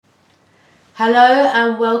Hello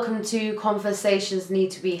and welcome to Conversations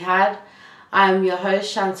Need to Be Had. I'm your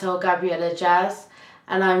host, Chantel Gabriella Jazz,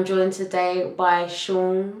 and I'm joined today by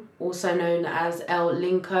Sean, also known as El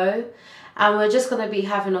Linko, and we're just going to be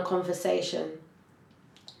having a conversation.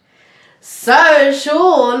 So,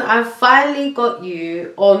 Sean, I finally got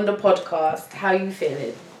you on the podcast. How are you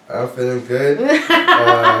feeling? I'm feeling good.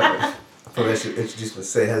 Probably I should introduce myself.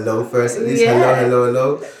 Say hello first, at least. Yeah.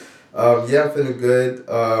 Hello. Yeah, I'm feeling good.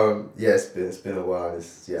 Yeah, it's been a while.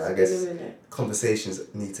 I guess conversations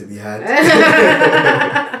need to be had.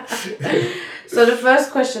 So the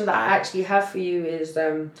first question that I actually have for you is,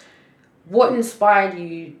 what inspired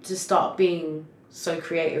you to start being so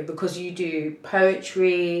creative? Because you do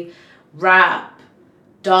poetry, rap,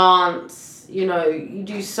 dance. You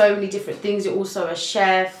do so many different things. You're also a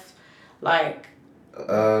chef.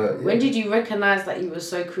 When did you recognize that you were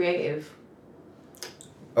so creative?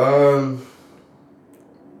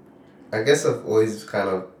 I guess I've always kind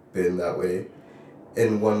of been that way,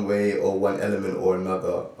 in one way or one element or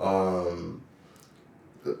another.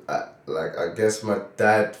 I guess my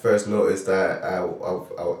dad first noticed that I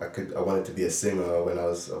wanted to be a singer when I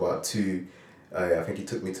was about 2. I think he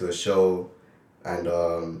took me to a show, and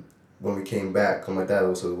when we came back, my dad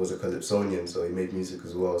also was a calypsonian, so he made music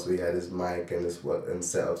as well. So he had his mic and and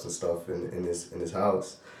setups and stuff in his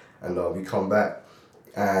house, and we come back,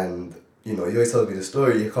 and he always tells me the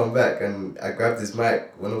story. You come back, and I grabbed his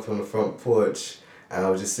mic, went up on the front porch, and I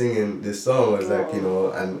was just singing this song. I was like,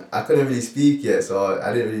 and I couldn't really speak yet, so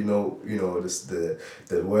I didn't really know,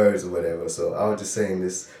 the words or whatever. So I was just saying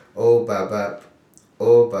this, oh babap,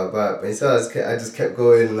 and so I just kept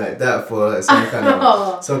going like that for like some kind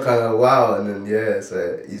of wow, and then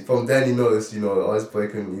so from then he noticed, this boy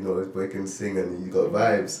can sing and he got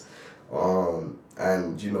vibes,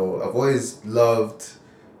 and I've always loved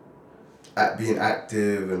at being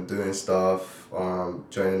active and doing stuff,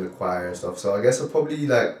 joining the choir and stuff. So I guess I probably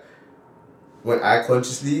when I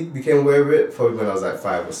consciously became aware of it, probably when I was like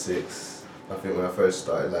 5 or 6. I think when I first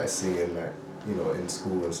started singing in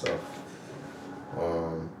school and stuff.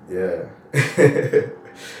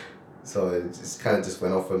 So it just kind of just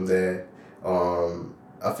went off from there.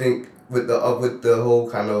 I think with the whole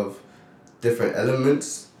kind of different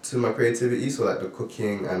elements to my creativity, so like the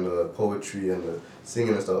cooking and the poetry and the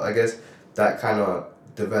singing and stuff, I guess that kind of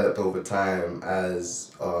developed over time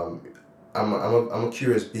as I'm a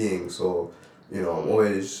curious being, so I'm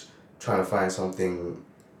always trying to find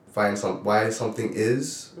why something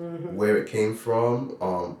is, where it came from,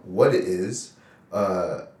 what it is,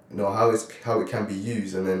 how it can be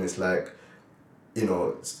used, and then it's I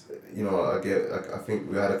think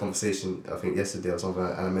we had a conversation, I think yesterday or something,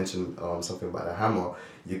 and I mentioned something about a hammer.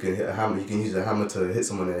 You can hit a hammer. You can use a hammer to hit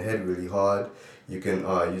someone in the head really hard. You can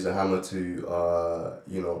use a hammer to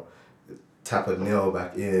tap a nail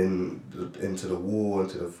back into the wall,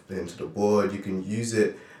 into the board. You can use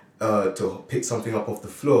it to pick something up off the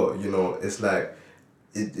floor. It's like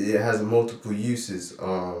it has multiple uses.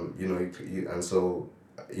 And so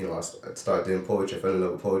I started doing poetry. I fell in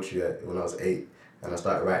love with poetry when I was 8, and I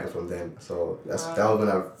started writing from then. So that was when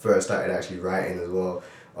I first started actually writing as well.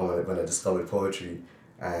 When I discovered poetry.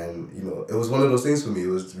 And it was one of those things for me. It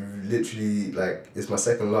was literally it's my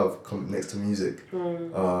second love next to music.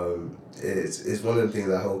 It's one of the things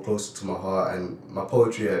I hold close to my heart, and my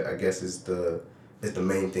poetry, I guess, is the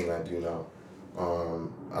main thing I do now.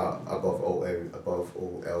 Above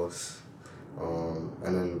all else. And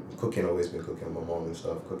then cooking, always been cooking with my mom and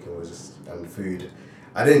stuff. Cooking was and food.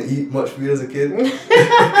 I didn't eat much food as a kid.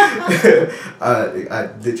 I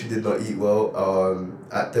literally did not eat well.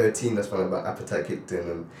 At 13, that's when my appetite kicked in,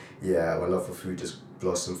 and my love for food just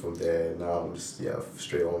blossomed from there. Now I'm just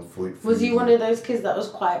straight on food. Was you one of those kids that was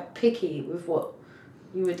quite picky with what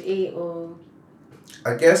you would eat, or?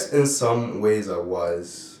 I guess in some ways I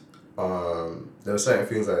was. There were certain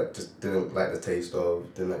things I just didn't like the taste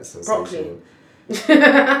of, didn't like the sensation.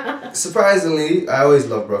 Broccoli. Surprisingly, I always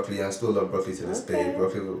loved broccoli. I still love broccoli to this day.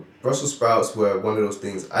 Brussels sprouts were one of those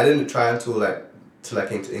things I didn't try until I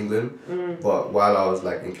came to England. But while I was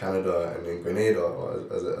in Canada and in Grenada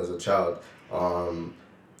as a child, I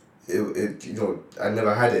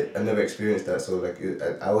never had it. I never experienced that. So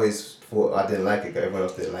I always thought I didn't like it because everyone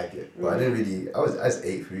else didn't like it. But I didn't really. I just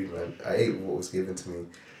ate food, man. I ate what was given to me.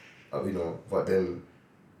 But then,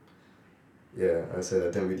 I said I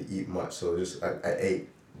didn't really eat much, so just I ate.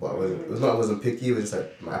 But I wasn't picky. It was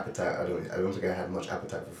just my appetite. I don't think I had much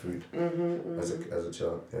appetite for food as a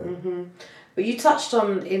child. Yeah. But you touched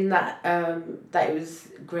on in that that it was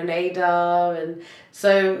Grenada, and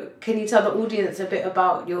so can you tell the audience a bit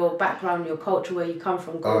about your background, your culture, where you come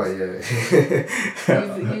from? Oh yeah.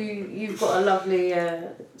 you've got a lovely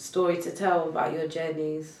story to tell about your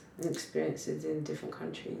journeys and experiences in different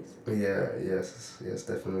countries. Yeah, yes,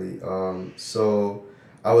 definitely. So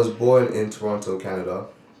I was born in Toronto, Canada,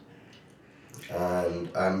 and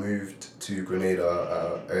I moved to Grenada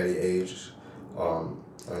at an early age.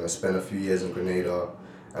 And I spent a few years in Grenada,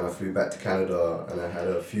 and I flew back to Canada, and I had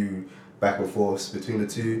a few back and forths between the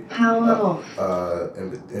two.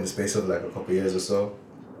 In the space of like a couple of years or so,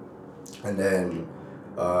 and then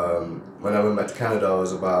when I went back to Canada, I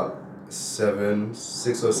was about 6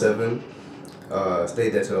 or 7.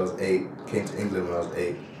 Stayed there till I was 8. Came to England when I was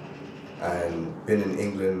 8, and been in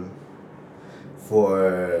England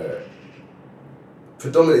for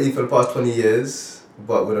predominantly for the past 20 years,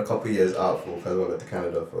 but with a couple of years out for because I went back to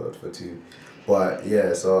Canada for 2. But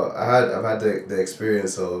yeah, so I've had the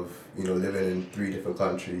experience of living in 3 different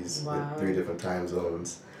countries with 3 different time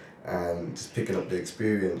zones, and just picking up the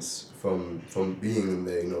experience from being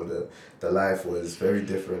there. The life was very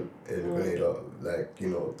different in Grenada, like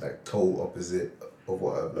total opposite of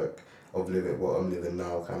what of living what I'm living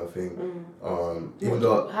now, kind of thing.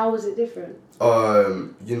 How was it different?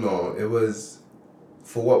 It was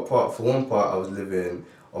for one part I was living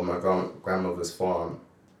on my grandmother's farm,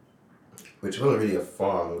 which wasn't really a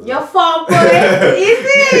farm. It was Your farm, boy, is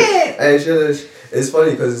it? And it's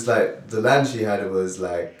funny because it's like the land she had, it was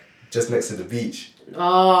like just next to the beach.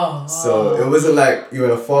 So it wasn't like you're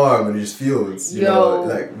in a farm and just fields. You know,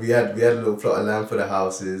 like we had a little plot of land for the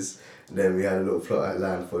houses. Then we had a little plot of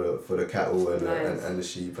land for the cattle and and the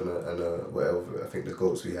sheep and whatever. I think the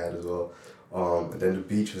goats we had as well. And then the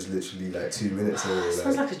beach was literally like 2 minutes away.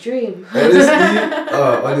 Sounds like a dream.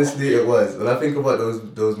 Honestly, it was. When I think about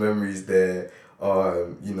those memories there, I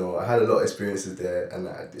had a lot of experiences there, and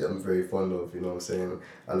I'm very fond of. You know what I'm saying?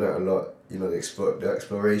 I learned a lot. The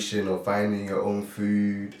exploration of finding your own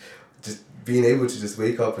food, just being able to just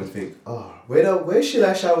wake up and think, where should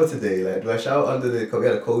I shower today? Like, do I shower under we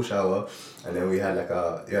had a cold shower, and then we had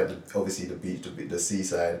obviously the beach, the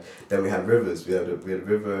seaside. Then we had rivers. We had a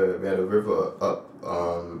river up,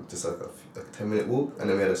 just like a 10-minute walk, and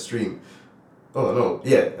then we had a stream. Oh no,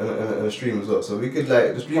 yeah, and a stream as well. So we could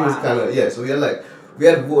the stream was kind of So we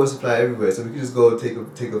had water supply everywhere, so we could just go take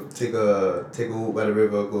a walk by the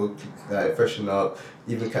river, go freshen up,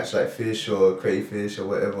 even catch fish or crayfish or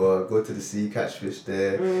whatever. Go to the sea, catch fish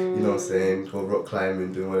there. You know what I'm saying? Go rock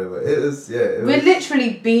climbing, doing whatever. We're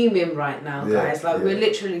literally beaming right now, guys. We're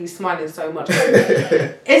literally smiling so much.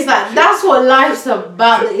 It's like that's what life's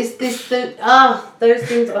about. It's those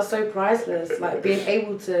things are so priceless. Like being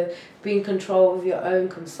able to be in control of your own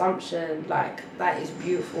consumption, that is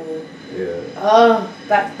beautiful. Yeah.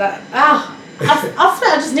 I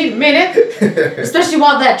swear I just need a minute. Especially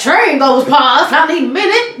while that train goes past, I need a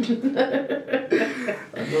minute.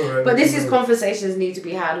 I know, right? But conversations need to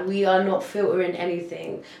be had. We are not filtering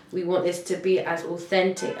anything. We want this to be as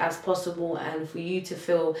authentic as possible and for you to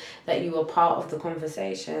feel that you are part of the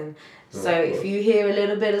conversation. So if you hear a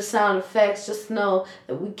little bit of sound effects, just know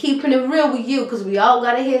that we're keeping it real with you because we all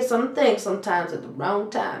got to hear some things sometimes at the wrong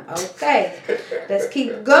time. Okay, let's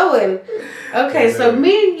keep going. Okay, so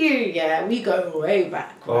me and you, we go way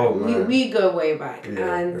back. Right? Oh, man. We go way back.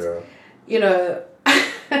 Yeah,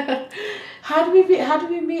 How do we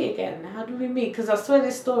meet again? How do we meet? Because I swear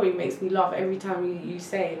this story makes me laugh every time you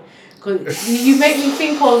say it. Because you make me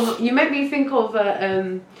think of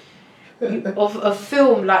a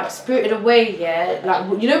film like Spirited Away, where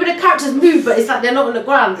the characters move, but it's like they're not on the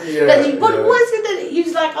ground. What is it that you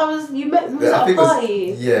was like? You met at a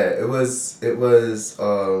party? It was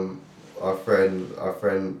our friend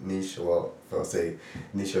Nisha. Well, I'll say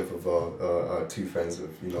Nisha and Pavel are 2 friends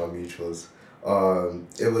with our mutuals.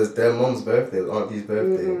 It was their mom's birthday, it was Auntie's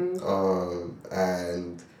birthday.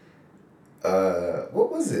 And what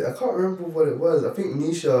was it? I can't remember what it was. I think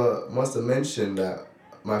Nisha must have mentioned that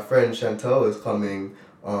my friend Chantal is coming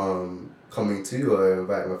too, or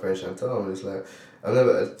invite my friend Chantal. And it's like,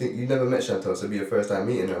 I think you never met Chantal, so it'd be your first time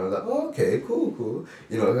meeting her. I was like, oh, okay, cool.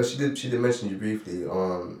 Because she did mention you briefly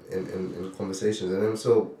in conversations, and then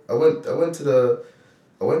so I went to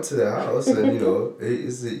their house, and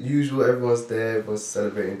it's the usual. Everyone's there, everyone's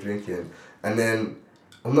celebrating, drinking, and then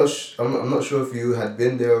I'm not sure if you had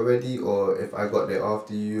been there already, or if I got there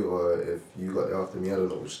after you, or if you got there after me. I don't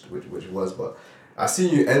know which it was, but I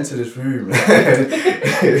seen you enter this room.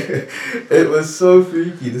 It was so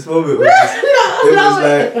freaky. This moment was just,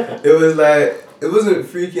 it was like it wasn't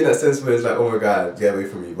freaky in that sense where it's like, oh my god, get away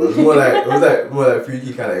from me. But it was more like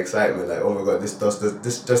freaky kind of excitement, like, oh my god, this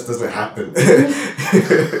just doesn't happen.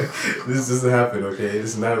 This doesn't happen, okay?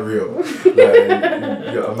 This is not real. Like,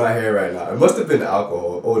 I'm not here right now. It must have been the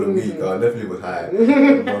alcohol or the weed. I definitely was high. I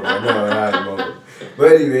know I was high at the moment.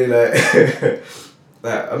 But anyway, like,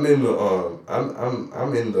 like I'm in the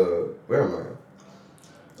where am I?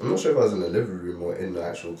 I'm not sure if I was in the living room or in the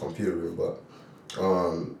actual computer room, but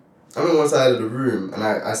I'm in one side of the room and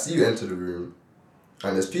I see you enter the room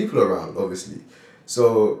and there's people around, obviously.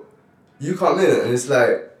 So you come in and it's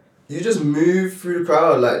like you just move through the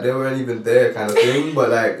crowd like they weren't even there kind of thing, but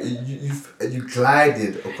like you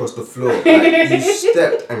glided across the floor. Like you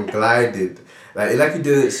stepped and glided. Like you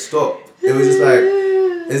didn't stop. It was just like,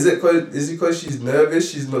 is it because she's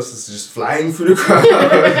nervous? She's not just flying through the crowd,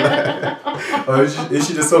 like, or is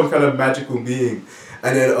she just some kind of magical being?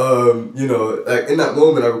 And then you know, like in that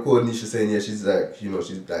moment, I recorded Nisha saying, yeah, she's like, you know,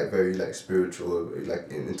 she's like very like spiritual,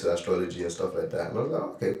 like into astrology and stuff like that. And I was like,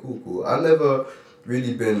 okay, cool. I've never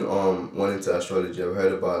really been one into astrology. I've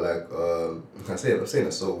heard about like I'm saying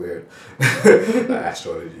that's so weird.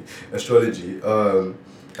 Astrology.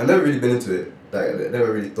 I've never really been into it. Like, I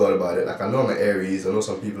never really thought about it. Like, I know I'm an Aries. I know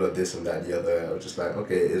some people are this and that and the other. I was just like,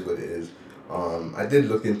 okay, it is what it is. I did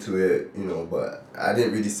look into it, you know, but I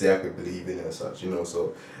didn't really say I could believe in it as such, you know.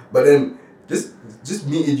 So, but then just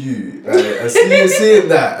meeting you, like, and seeing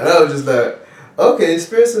that, and I was just like, okay,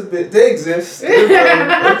 spirits they exist. They're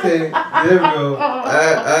real. Okay,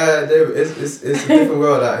 they're real. It's a different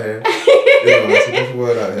world out here. It's a different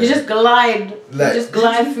world out here. You just glide. Like, you just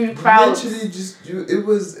glide through crowds. Literally, You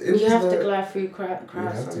was have like, to glide through crowds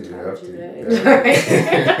sometimes. You have to.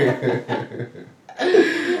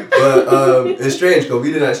 But it's strange because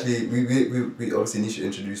we didn't actually we obviously Nisha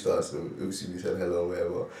introduced us and obviously we said hello and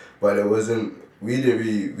whatever, but it wasn't. We didn't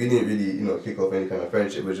really, you know, kick off any kind of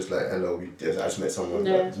friendship. It was just like, hello, I just met someone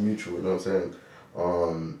that's mutual, you know what I'm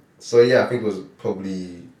saying? So yeah, I think it was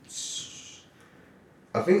probably,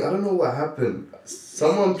 I don't know what happened.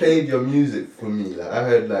 Someone played your music for me. Like, I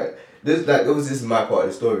heard like, this is my part of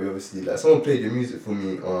the story, obviously. Like, someone played your music for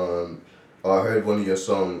me or I heard one of your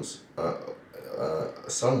songs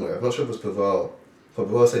somewhere. I'm not sure if it was Pavel. But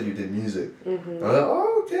Pavel said you did music. Mm-hmm. And I was like,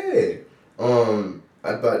 oh, okay.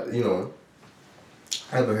 But, you know,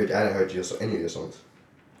 I hadn't heard any of your songs.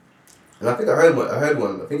 And I think I heard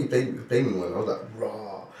one. I think he played me one. I was like,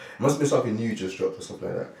 raw. It must have been something new just dropped or something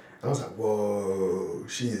like that. And I was like, whoa,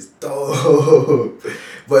 she is dope.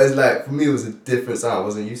 But it's like, for me, it was a different sound. I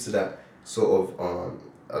wasn't used to that sort of,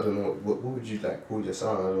 I don't know, what would you like call your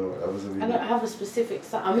sound? I don't know. I don't have a specific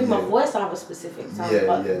sound. I mean, my voice, I have a specific sound,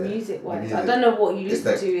 but music-wise, I don't know what you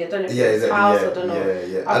listen to. I don't know if it's house. I don't know.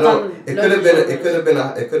 It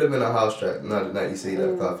could have been a house track. Now that you say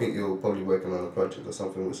that, I think you were probably working on a project or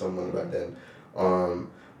something with someone back then.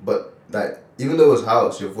 But like, even though it was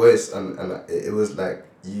house, your voice and it was like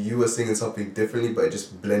you were singing something differently, but it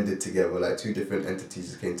just blended together. Like two different entities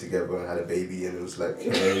just came together and had a baby, and it was like,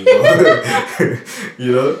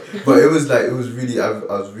 you know. But it was really, I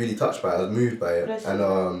was really touched by it. I was moved by it, and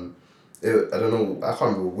I don't know. I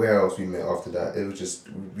can't remember where else we met after that. It was just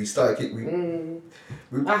we started.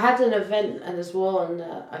 I had an event and as well, and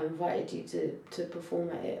I invited you to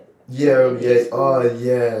perform at it. Yeah. I think it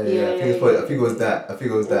was that. Mm-hmm.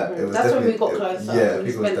 It was that's when we got closer. Yeah,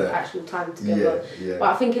 we spent actual time together. Yeah. But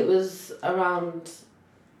I think it was around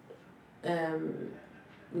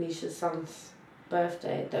Nisha's son's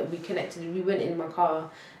birthday that we connected. We went in my car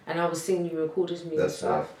and I was singing you recorded me and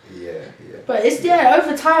stuff. Right. Yeah. But it's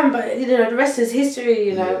over time. But you know, the rest is history.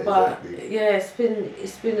 You know. Yeah, but exactly. yeah, it's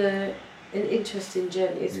been an interesting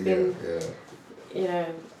journey. It's been you know.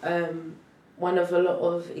 One of a lot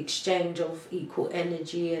of exchange of equal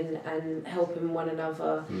energy and helping one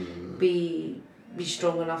another be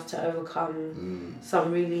strong enough to overcome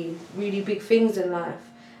some really, really big things in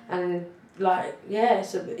life. And like, yeah,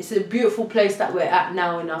 it's a beautiful place that we're at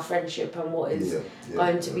now in our friendship and what is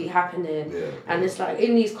going to be happening. And it's like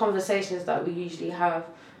in these conversations that we usually have,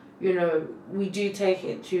 you know, we do take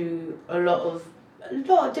it to a lot of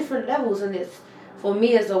different levels, and it's, for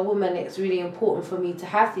me as a woman, it's really important for me to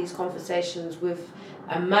have these conversations with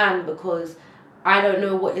a man because I don't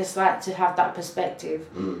know what it's like to have that perspective.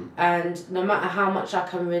 And no matter how much I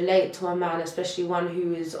can relate to a man, especially one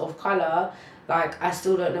who is of colour, like, I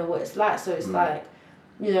still don't know what it's like. So it's like,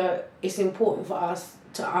 you know, it's important for us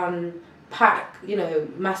to unpack, you know,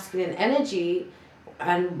 masculine energy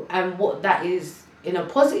and what that is in a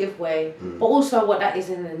positive way, but also what that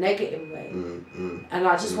is in a negative way. And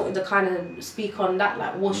I just wanted to kind of speak on that,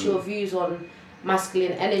 like, what's your views on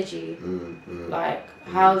masculine energy. Like,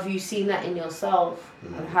 how have you seen that in yourself,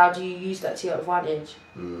 and how do you use that to your advantage?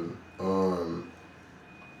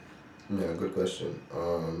 Yeah, good question.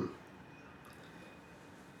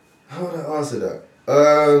 How would I answer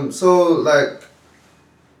that? So like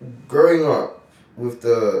growing up with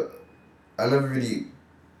I never really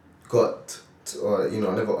got to, or I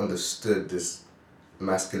never understood this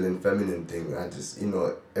masculine feminine thing. I just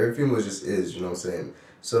everything was just is, you know what I'm saying.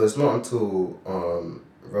 So it's not until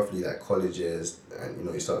roughly like college years, and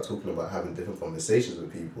you start talking about having different conversations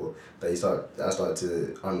with people, that I started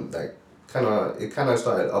to like kind of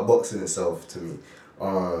started unboxing itself to me.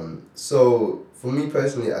 So for me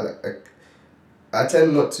personally, I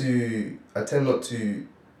tend not to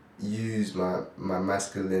use my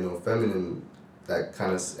masculine or feminine like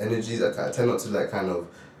kind of energies. I tend not to like kind of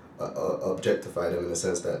objectify them in the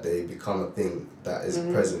sense that they become a thing that is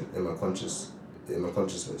present in my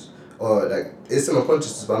consciousness, or like it's in my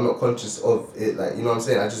consciousness but I'm not conscious of it, like you know what I'm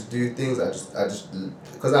saying. I just do things, I just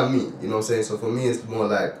because I'm me, you know what I'm saying. So for me it's more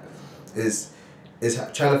like it's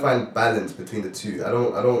trying to find balance between the two. I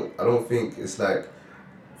don't think it's like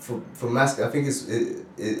for masculine. I think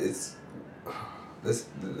it's let's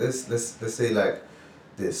say like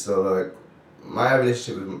this. So like my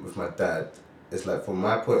relationship with my dad is like, from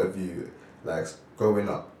my point of view, like growing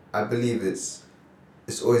up, I believe it's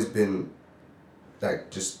always been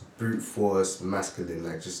like just brute force masculine,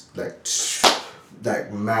 like just like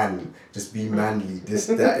man, just be manly, this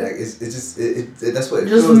that, like it's just that's what it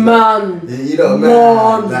just feels man. like. You know,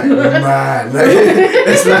 man, like man, like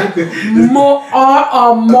it's like man.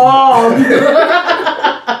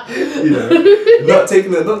 Not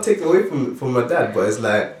taking away from my dad, but it's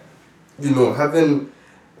like having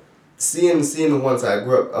seeing the ones I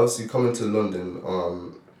grew up, obviously coming to London.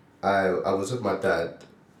 I was with my dad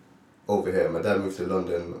over here. My dad moved to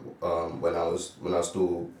London when I was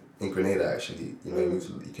still in Grenada, actually.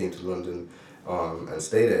 He came to London and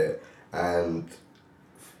stayed there. And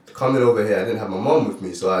coming over here, I didn't have my mom with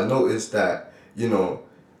me, so I noticed that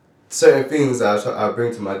certain things I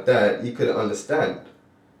bring to my dad, he couldn't understand.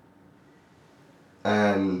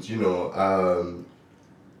 And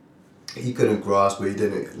he couldn't grasp, or he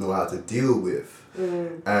didn't know how to deal with.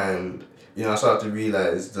 And I started to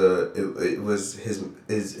realize it was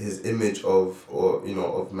his image of, or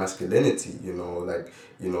of masculinity, like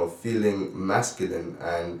feeling masculine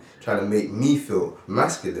and trying to make me feel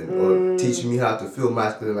masculine, or teaching me how to feel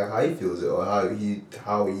masculine, like how he feels it, or how he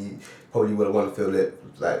probably would have wanted to feel it,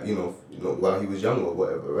 like while he was young or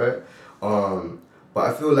whatever, right? But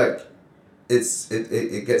I feel like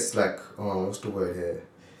it gets like, what's the word here,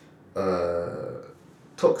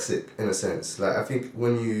 toxic in a sense. Like I think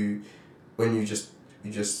when you just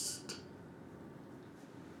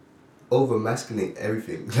over masculinate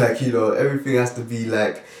everything, like everything has to be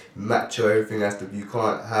like macho, everything has to be, you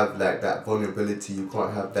can't have like that vulnerability, you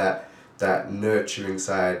can't have that nurturing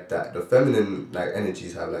side that the feminine like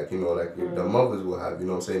energies have, like like the mothers will have, you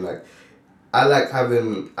know what I'm saying. Like I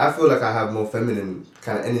feel like I have more feminine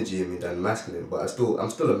kind of energy in me than masculine, but I'm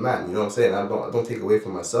still a man, you know what I'm saying? I don't take away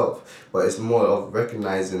from myself, but it's more of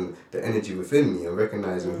recognizing the energy within me and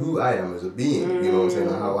recognizing who I am as a being, you know what I'm saying?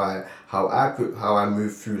 And how I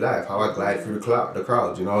move through life, how I glide through the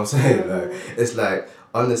crowd, you know what I'm saying? Like it's like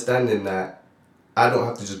understanding that I don't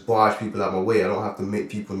have to just barge people out my way. I don't have to make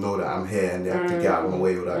people know that I'm here and they have to get out of my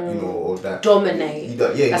way, or that or that dominate.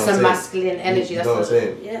 That's a masculine energy. You know what I'm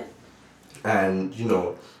saying? Yeah. And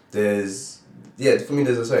there's for me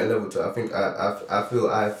there's a certain level to it. I think I feel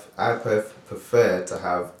I prefer to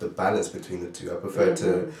have the balance between the two. I prefer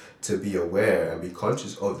to be aware and be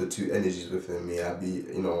conscious of the two energies within me.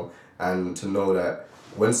 And to know that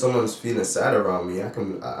when someone's feeling sad around me,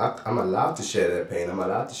 I'm allowed to share their pain. I'm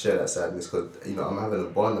allowed to share that sadness, because I'm having a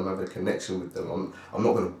bond. I'm having a connection with them. I'm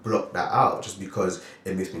not gonna block that out just because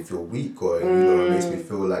it makes me feel weak, or it makes me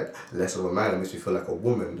feel like less of a man. It makes me feel like a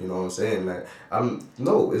woman. You know what I'm saying? Like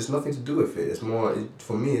no, it's nothing to do with it. It's more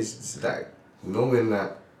for me. It's like knowing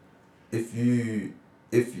that if too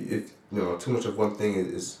much of one thing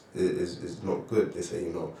is not good. They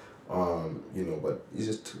say but it's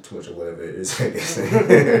just too much of whatever it is, I guess.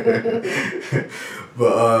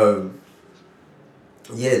 But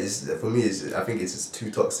for me, I think it's just too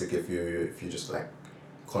toxic if you just like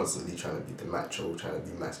constantly trying to be the macho, trying to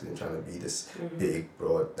be masculine, trying to be this big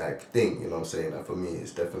broad like thing. You know what I'm saying? And for me,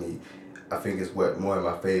 it's definitely, I think it's worked more in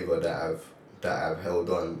my favor that I've held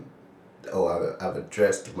on, or I've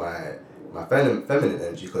addressed my feminine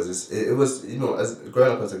energy, because it was as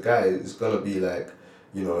growing up as a guy, it's gonna be like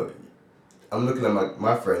I'm looking at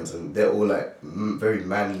my friends, and they're all like very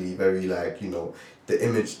manly, very like, you know, the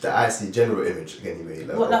image that I see, general image anyway.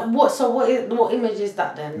 Like, what image is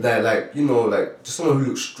that then? Like you know, like just someone who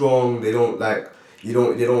looks strong. They don't like, they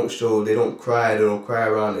don't show, they don't cry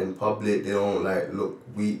around in public. They don't like look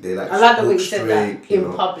weak. They like, I like the way look you said straight, that,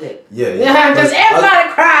 in public. Yeah. Because everybody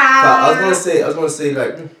cries. I was gonna say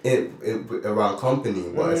like in around company,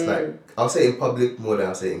 but it's like I'll say in public more than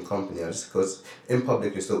I'll say in company. Just because in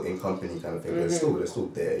public you're still in company kind of thing. They're still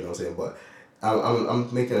there. You know what I'm saying? But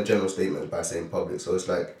I'm making a general statement by saying public. So it's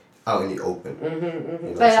like out in the open. You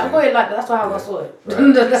know So I got it like that. That's why I saw it.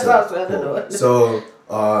 Right. That's So, why I saw it. I don't know. So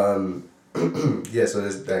yeah. So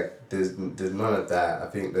there's like there's none of that. I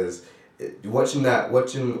think there's watching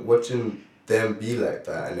them be like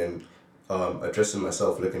that, and then addressing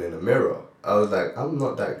myself looking in the mirror. I was like, I'm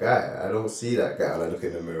not that guy. I don't see that guy when I look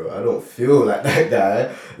in the mirror. I don't feel like that guy.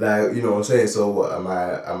 Like, you know what I'm saying? So what am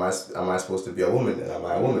I supposed to be a woman then? Am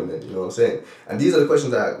I a woman then? You know what I'm saying? And these are the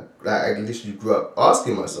questions that I literally grew up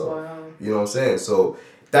asking myself. Wow. You know what I'm saying? So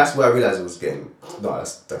that's where I realized it was getting, no,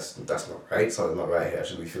 that's not right. Something's not right here. I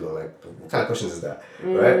should be feeling like, what kind of questions is that?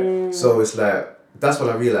 Right? So it's like, that's when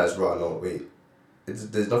I realized, right, no, wait,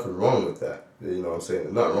 there's nothing wrong with that. You know what I'm saying?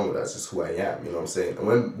 There's nothing wrong with that. It's just who I am. You know what I'm saying?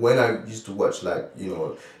 And when I used to watch, like, you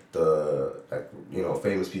know, the, like, you know,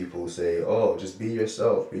 famous people say, oh, just be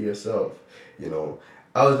yourself. You know,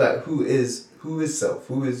 I was like, who is self?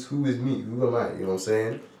 Who is me? Who am I? You know what I'm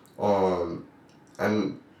saying?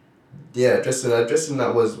 And yeah, addressing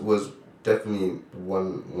that was definitely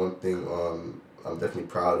one thing I'm definitely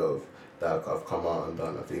proud of that I've come out and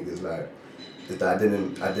done. I think is like that I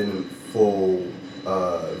didn't fall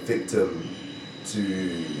victim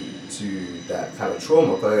to that kind of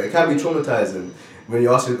trauma, because it can be traumatizing when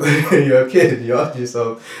you ask when you're a kid and you ask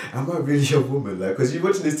yourself, am I really a woman? Like, because you're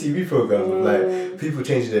watching this TV program of like people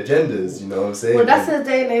changing their genders, you know what I'm saying? Well, that's the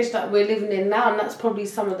day and age that we're living in now, and that's probably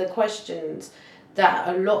some of the questions that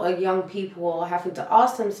a lot of young people are having to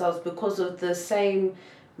ask themselves because of the same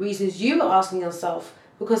reasons you were asking yourself,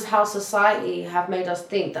 because how society have made us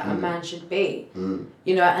think that a man should be.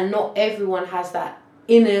 You know, and not everyone has that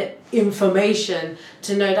inner information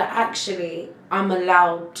to know that actually I'm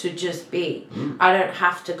allowed to just be. I don't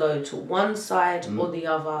have to go to one side or the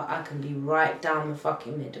other. I can be right down the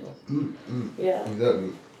fucking middle. Yeah.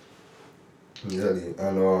 Exactly.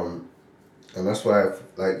 And that's why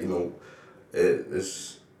like, you know,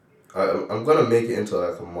 it's I'm gonna make it into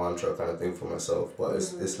like a mantra kind of thing for myself, but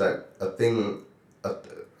it's like a thing. I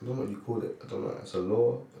don't know what you call it. I don't know. It's a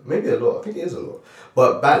law. Maybe a law. I think it is a law.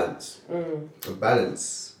 But balance.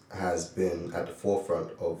 Balance has been at the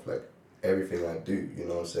forefront of like everything I do. You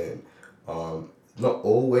know what I'm saying? Not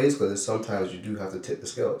always, because sometimes you do have to tip the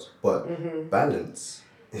scales. But balance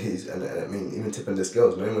is, and I mean, even tipping the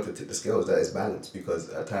scales, knowing when to tip the scales, that is balance, because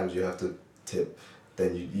at times you have to tip,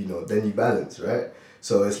 then then you balance, right?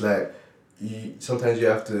 So it's like sometimes you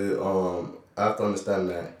have to I have to understand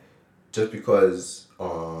that just because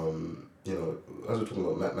you know, as we're talking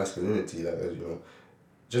about masculinity, like, as you know,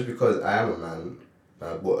 just because I am a man,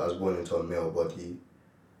 I was born into a male body,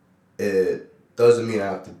 it doesn't mean I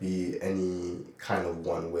have to be any kind of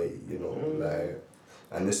one way, you know, like,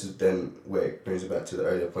 and this is then where it brings it back to the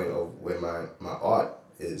earlier point of where my art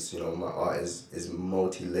is, you know, my art is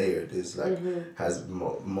multi-layered, is like, has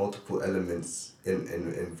multiple elements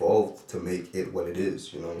involved to make it what it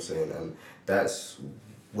is, you know what I'm saying? And that's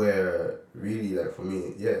where really, like, for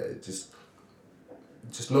me, yeah,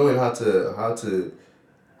 just knowing how to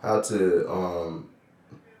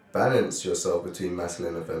balance yourself between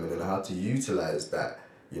masculine and feminine, and how to utilize that,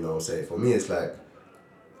 you know what I'm saying? For me, it's like,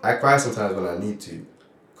 I cry sometimes when I need to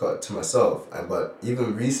myself, but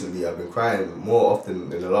even recently I've been crying more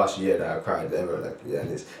often in the last year than I cried ever, like, yeah, and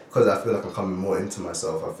it's because I feel like I'm coming more into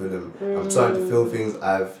myself. I feel I'm starting to feel things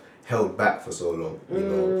I've held back for so long, you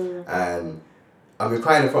know, and I've been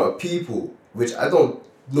crying in front of people, which I don't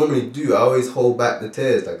normally do. I always hold back the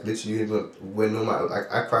tears, like, literally, even when no matter,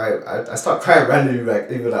 like, I cry, I start crying randomly, like,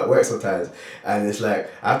 even at work sometimes, and it's like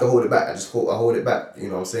I have to hold it back. I hold it back, you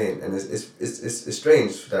know what I'm saying? And it's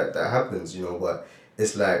strange that happens, you know, but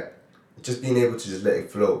it's like just being able to just let it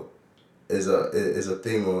flow is a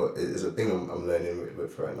thing I'm learning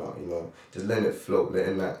with right now, you know, just letting it flow,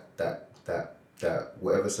 letting that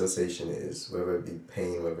whatever sensation it is, whether it be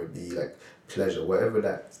pain, whether it be like pleasure, whatever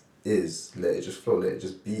that is, let it just flow, let it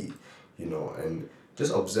just be, you know, and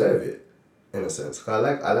just observe it in a sense. 'Cause I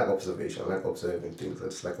like observation. I like observing things. I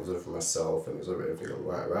just like observing myself and observing everything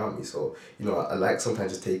right around me. So, you know, I like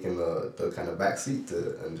sometimes just taking the kind of backseat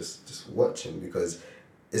to and just watching, because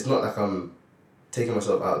it's not like I'm taking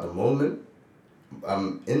myself out of the moment,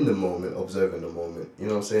 I'm in the moment, observing the moment. You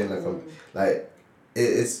know what I'm saying? Like I'm like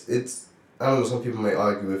it's I don't know. Some people may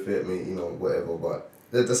argue with it, may whatever, but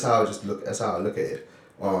that's how I just look. That's how I look at it.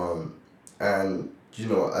 And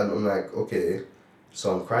I'm like, okay,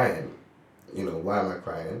 so I'm crying. Why am I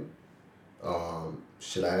crying?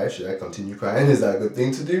 Should I continue crying? Is that a good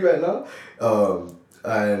thing to do right now?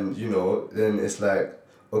 And then it's like,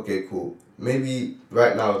 okay, cool. Maybe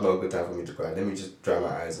right now is not a good time for me to cry. Let me just dry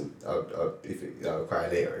my eyes and I'll cry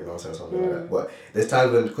later. You know what I'm saying, something like that. But there's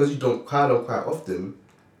times when, because you don't cry often,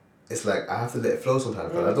 it's like I have to let it flow sometimes.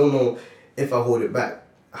 Because I don't know if I hold it back,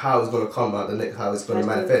 how it's gonna come out the next, how it's gonna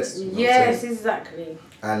manifest. You know yes, exactly.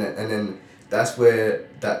 And then that's where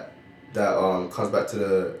that comes back to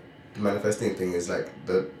the manifesting thing. Is like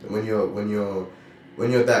when you're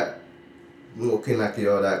that looking like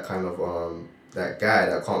you're that kind of that guy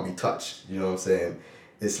that can't be touched. You know what I'm saying?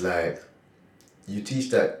 It's like you teach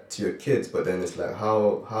that to your kids, but then it's like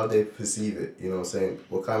how they perceive it. You know what I'm saying?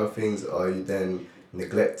 What kind of things are you then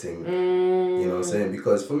neglecting? You know what I'm saying?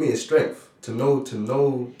 Because for me, it's strength to know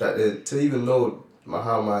that to even know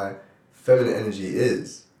how my feminine energy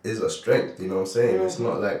is a strength. You know what I'm saying? It's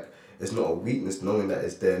not like it's not a weakness, knowing that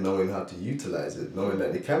it's there, knowing how to utilize it, knowing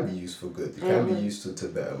that it can be used for good, it can be used to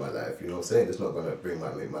better my life. You know what I'm saying? It's not gonna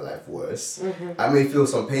make my life worse. I may feel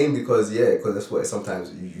some pain because that's what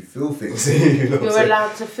sometimes you feel things. You're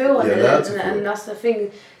allowed to feel, and that's the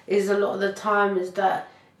thing. Is a lot of the time is that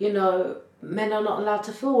men are not allowed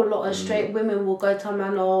to feel. A lot of straight women will go to a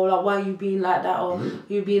man, or like, why are you being like that, or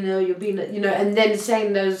you're being and then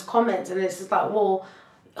saying those comments, and it's just like, well,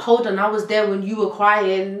 hold on, I was there when you were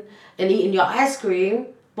crying and eating your ice cream,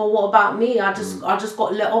 but what about me? I just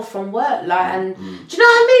got let off from work, like, and do you know what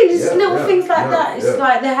I mean? It's little things like that. It's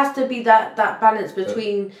like there has to be that balance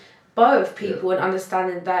between both people and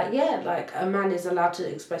understanding that like a man is allowed to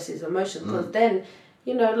express his emotions, because then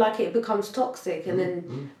like it becomes toxic, and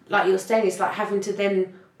then like you're saying, it's like having to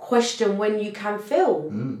then question when you can feel.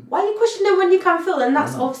 Why are you questioning when you can feel? And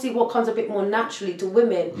that's obviously what comes a bit more naturally to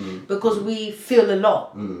women, because we feel a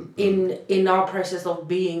lot in our process of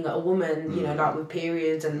being a woman, like with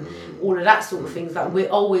periods and all of that sort of things, that we're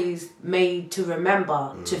always made to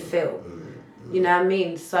remember to feel. You know what I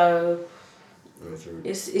mean? So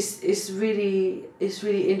it's really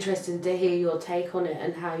interesting to hear your take on it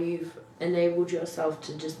and how you've enabled yourself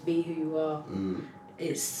to just be who you are.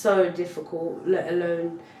 It's so difficult, let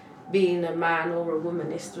alone being a man or a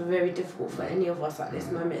woman. It's very difficult for any of us at this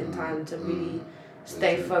moment in time to really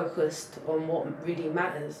stay focused on what really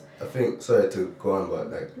matters. I think, sorry to go on, but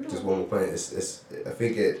just one more point. I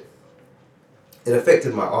think it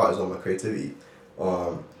affected my art as well, my creativity.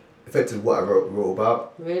 Affected what I wrote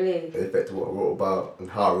about. Really? It affected what I wrote about and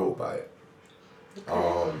how I wrote about it.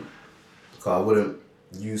 Okay. Because I wouldn't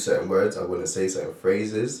use certain words, I wouldn't say certain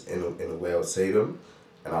phrases in a way I would say them,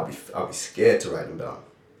 and I'll be scared to write them down.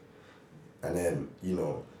 And then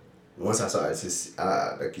once I started to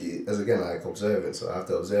observant, so I have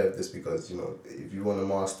to observe this, because if you want to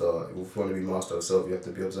be master of self, you have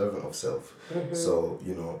to be observant of self. So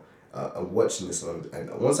I'm watching this, and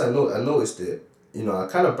once I noticed it. I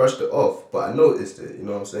kind of brushed it off, but I noticed it, you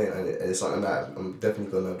know what I'm saying? And it's something that I'm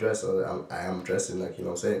definitely going to address, or I am addressing, like, you know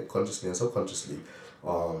what I'm saying, consciously and subconsciously.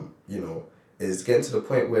 Is getting to the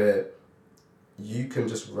point where you can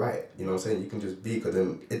just write, you know what I'm saying? You can just be, because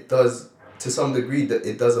then it does, to some degree, that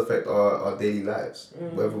it does affect our daily lives.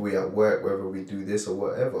 Whether we at work, whether we do this or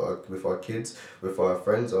whatever, or with our kids, with our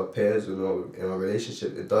friends, our peers, in our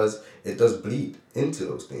relationship, it does bleed into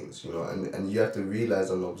those things, and you have to realize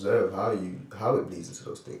and observe how it bleeds into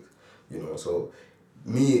those things, So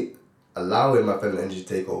me allowing my feminine energy to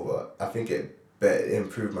take over, I think it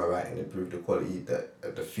improved my writing, improved the quality,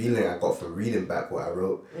 the feeling I got from reading back what I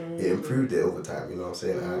wrote. It improved it over time, you know what I'm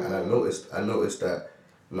saying? And I noticed that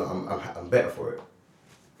I'm better for it.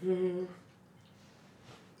 And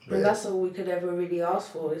that's all we could ever really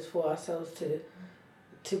ask for, is for ourselves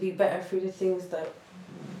to be better through the things that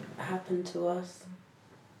happen to us.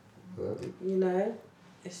 Really?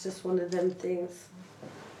 It's just one of them things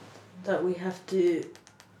that we have to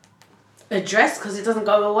address, because it doesn't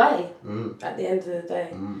go away at the end of the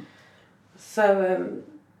day. So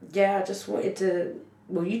I just wanted to,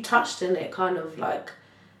 well, you touched on it, kind of like,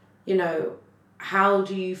 how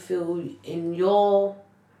do you feel in your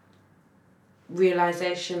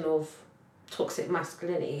realization of toxic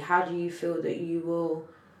masculinity? How do you feel that you will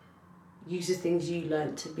use the things you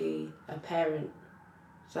learned to be a parent?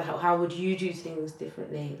 So how would you do things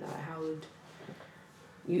differently? Like, how would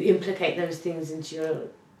you implicate those things into your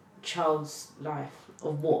child's life,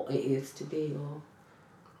 of what it is to be?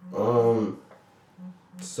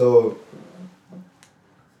 So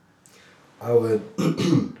I would,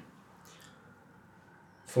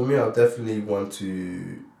 for me, I would definitely want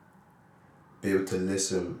to be able to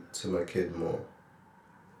listen to my kid more.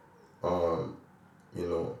 Um, you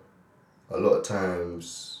know, a lot of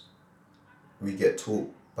times we get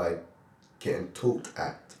taught by getting talked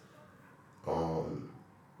at, and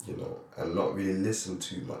not really listened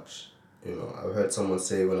to much. I heard someone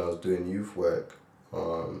say when I was doing youth work,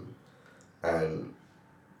 and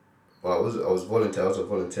well, I was volunteer. I was a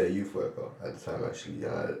volunteer youth worker at the time actually.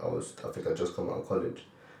 I think I just come out of college,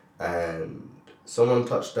 and someone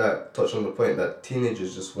touched on the point that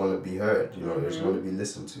teenagers just want to be heard. They just want to be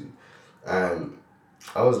listened to, and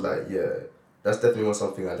I was like, yeah, that's definitely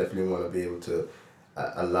something I definitely want to be able to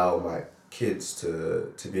allow my kids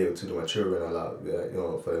to be able to do, my children allow,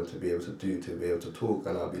 for them to be able to do, to be able to talk,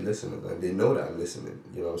 and I'll be listening, and they know that I'm listening.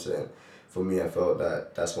 You know what I'm saying? For me, I felt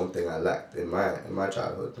that that's one thing I lacked in my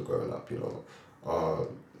childhood and growing up.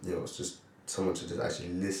 It's just someone to just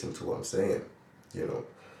actually listen to what I'm saying.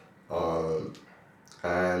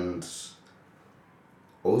 And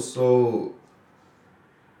also,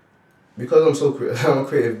 because I'm I'm a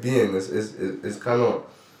creative being, it's kind of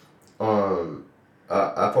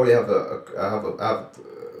I probably have I have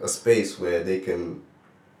a space where they can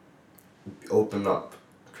open up,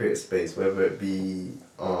 create a space, whether it be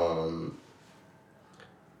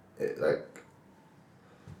like,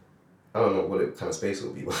 I don't know what kind of space it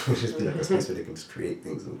will be, but it'll just be like a space where they can just create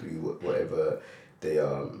things and do whatever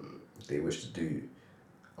they wish to do.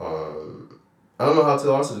 I don't know how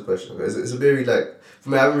to answer the question. It's a very, like, for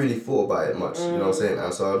me, I haven't really thought about it much. You know what I'm saying?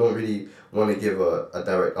 And so I don't really want to give a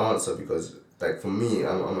direct answer, because, like, for me,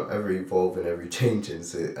 I'm ever evolving, ever changing.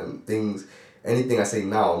 So, and anything I say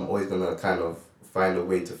now, I'm always gonna kind of find a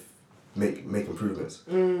way to make improvements.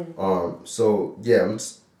 So yeah,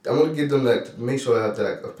 I'm gonna give them, like, make sure I have,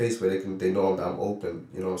 like, a place where they know that I'm open.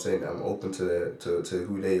 You know what I'm saying? I'm open to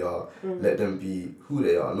who they are. Let them be who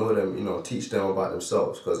they are. Know them. Teach them about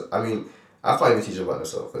themselves. Because I mean, I can't even teach them about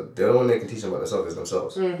themselves. Because the only one they can teach them about themselves is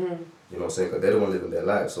themselves. You know what I'm saying? Because they're the one living their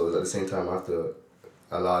lives. So at the same time, I have to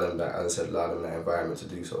allow them that, as I said, allow them that environment to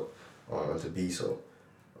do so, and to be so.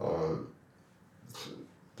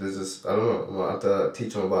 There's just, I don't know. I'm gonna have to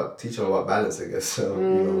teach them about balance, I guess. You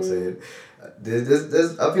know what I'm saying?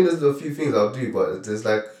 There's I think there's a few things I'll do, but there's,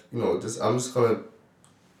 like, I'm just gonna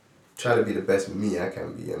try to be the best me I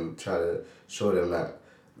can be, and try to show them that,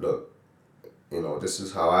 look, this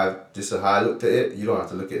is how I looked at it. You don't have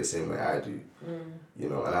to look at it the same way I do.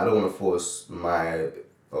 And I don't want to force my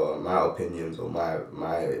opinions or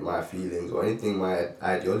my feelings or anything, my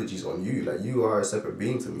ideologies on you. Like, you are a separate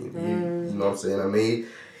being to me. You know what I'm saying?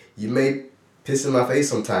 You may piss in my face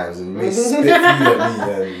sometimes, and you may spit food at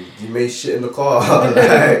me, and you may shit in the car,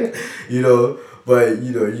 like, but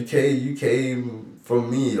you came from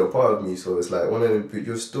me, you're part of me. So it's like,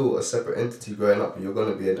 you're still a separate entity growing up. You're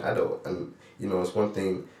gonna be an adult, and it's one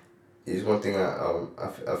thing. I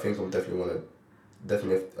think I'm definitely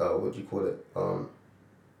what do you call it? I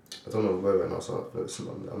don't know the word right now, so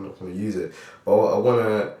I'm not gonna use it. But I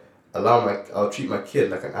wanna I'll treat my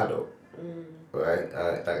kid like an adult, right?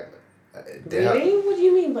 Really? What do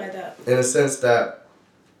you mean by that? In a sense that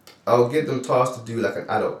I'll give them tasks to do like an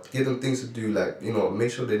adult. Give them things to do, like,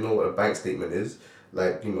 make sure they know what a bank statement is.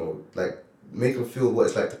 Like, like, make them feel what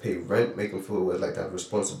it's like to pay rent. Make them feel what it's like to have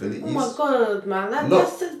responsibilities. Oh my God, man.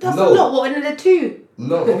 That's a lot. What, another two?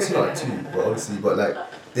 No, it's not two, but obviously, but like,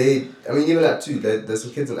 even that too, there's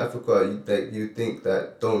some kids in Africa that you think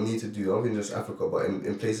that don't need to do, not even just Africa, but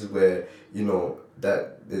in places where,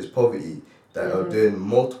 that there's poverty, that are doing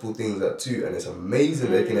multiple things at two, and it's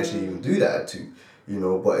amazing they can actually even do that at two,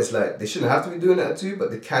 but it's like, they shouldn't have to be doing that at two,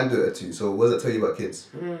 but they can do it at two. So what does that tell you about kids?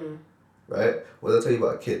 Right? What does that tell you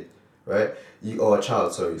about a kid? Right? Or a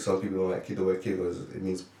child, sorry. Some people don't like the word kid because it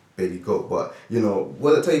means baby goat, but,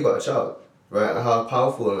 what does that tell you about a child? Right? And how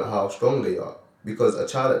powerful and how strong they are. Because a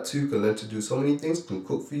child at 2 can learn to do so many things, can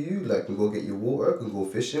cook for you, like, can go get you water, can go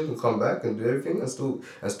fishing, can come back and do everything, and still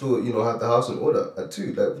have the house in order at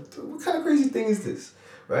 2. Like, what kind of crazy thing is this?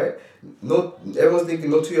 Right? No, everyone's thinking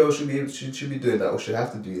no 2-year-old should be doing that, or should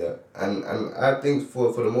have to do that. And I think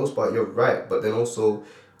for the most part you're right, but then also,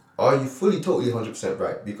 are you fully, totally, 100%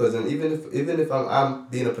 right? Because then even if I'm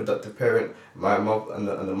being a productive parent, my mom and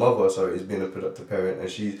the mother, is being a productive parent, and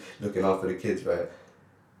she's looking after the kids, right?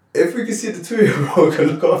 If we can see the 2-year-old can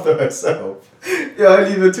look after herself, I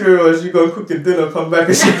leave the 2-year-old, she go and cook a dinner, come back,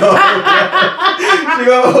 and she got she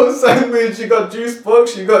got a whole sandwich, she got juice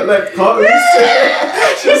box, she got, like, cartons.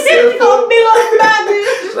 She got me like that.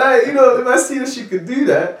 Like, you know, if I see that she could do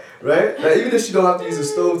that, right? Like, even if she don't have to use a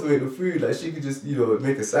stove to make the food, like, she could just, you know,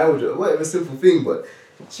 make a sandwich or whatever simple thing, but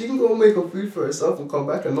she can go make her food for herself and come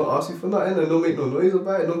back and not ask you for nothing and don't make no noise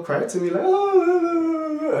about it, don't cry to me like,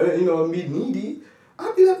 oh, and, you know, I'm needy.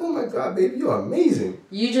 I'd be like, oh my God, baby, you're amazing.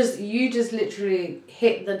 You just literally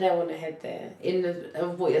hit the nail on the head there.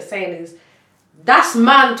 Of what you're saying is, that's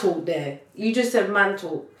man talk there. You just said man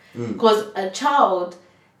talk. Because a child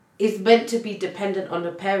is meant to be dependent on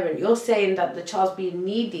the parent. You're saying that the child's being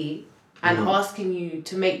needy and asking you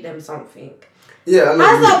to make them something. Yeah, I know.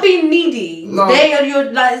 How's that being needy? No, they are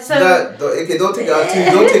your like so. Okay, don't take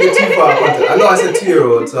it too far. I know I said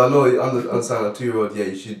 2-year-old, so I know you understand a 2-year-old. Yeah,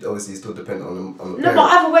 you should obviously still depend on the parent. No,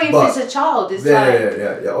 but either way, if it's a child, it's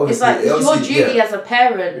yeah. Obviously, it's like it's your duty as a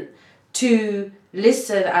parent to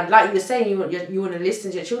listen, and like you're saying, you want to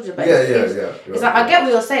listen to your children. But it's like I get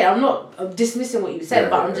what you're saying. I'm not dismissing what you said,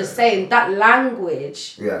 but I'm just saying that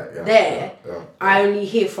language I only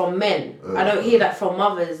hear from men. I don't hear that from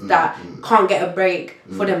mothers that can't get a break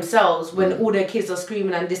for themselves when all their kids are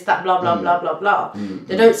screaming and this, that, blah, blah, blah, blah, blah.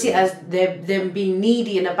 They don't see it as them being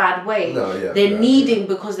needy in a bad way. They're needing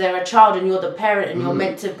because they're a child and you're the parent and you're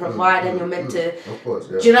meant to provide and you're meant to. Of course,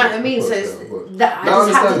 do you know what I mean? So it's that I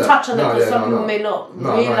just had to touch on it because some people may not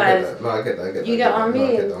realize. No, I get that. You get what I mean?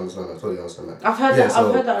 I get that. I totally understand that. I've heard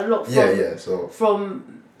that a lot from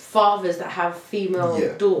from fathers that have female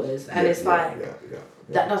daughters, and it's like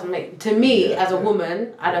that doesn't make to me as a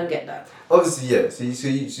woman. I don't get that. Obviously, yeah. So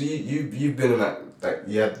you've been in that, like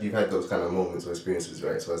you've had those kind of moments or experiences,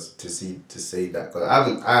 right? So as to say that, because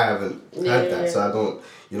I haven't had that, so I don't,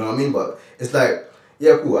 you know what I mean? But it's like.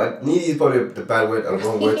 Yeah, cool. Needy is probably the bad word, a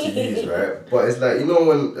wrong word to use, right? But it's like, you know,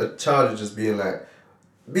 when a child is just being a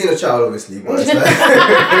child, obviously, but it's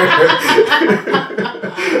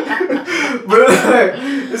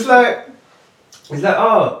like, it's like,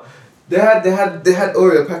 oh, they had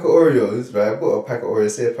Oreo, a pack of Oreos, right? I bought a pack of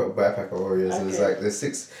Oreos, buy a pack of Oreos, and it's like there's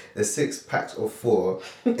six packs of 4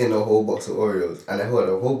 in a whole box of Oreos, and I had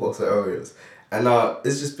a whole box of Oreos. And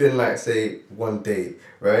it's just been like, say, one day,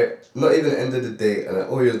 right? Not even the end of the day, and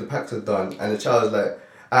the packs are done, and the child is like,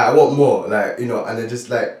 I want more, like, you know, and they're just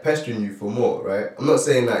like pestering you for more, right? I'm not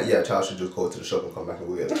saying that, a child should just go to the shop and come back and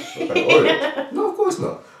go get a pack of Oreos. No, of course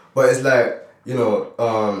not. But it's like, you know,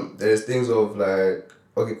 there's things of like,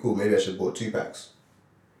 okay, cool, maybe I should bought 2 packs.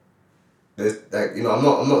 There's like, you know, I'm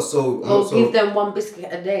not so give them 1 biscuit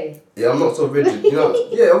a day. Yeah, I'm not so rigid. You know,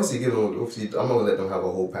 obviously I'm not gonna let them have a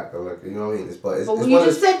whole pack. I'm like, you know what I mean? But you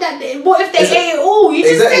just said that. What if they ate it all? You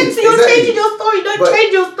just said so. You're changing your story. Don't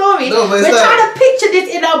change your story. No, but we're trying to picture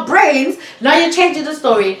this in our brains. Now you're changing the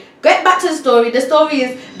story. Get back to the story. The story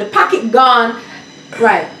is the packet gone.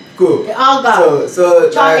 Right. Cool. All gone. So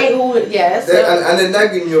child ate all. Yeah. So. And they're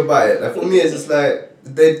nagging you about it. Like for me, it's just like.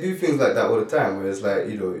 They do things like that all the time where it's like,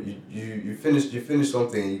 you know, you finish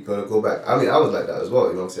something, you gotta go back. I mean, I was like that as well,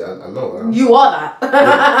 you know what I'm saying? I know. You are that.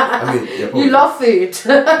 Yeah. I mean, you love food.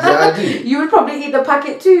 Yeah, I do. You would probably eat the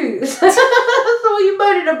packet too. So what are you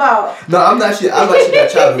moaning about? No, I'm actually that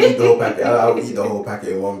child who eat the whole packet. I'll eat the whole packet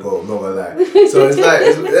in one go, I'm not gonna lie. So it's like,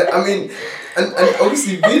 I mean, and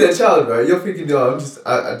obviously being a child, right, you're thinking, you just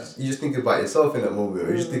thinking about yourself in that moment.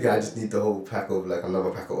 You're just thinking, I just need the whole pack of, like, another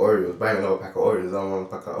pack of Oreos, buying another pack of Oreos, I don't want a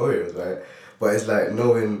pack of Oreos, right? But it's like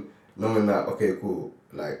knowing that, okay, cool,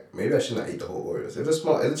 like, maybe I shouldn't eat the whole Oreos. If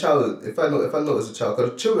I notice a child,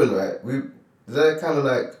 because children, right, they're kind of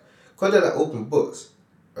like, because they're like open books,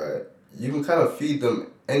 right, you can kind of feed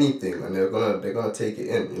them anything and they're gonna take it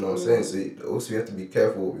in, you know what I'm saying? So also you have to be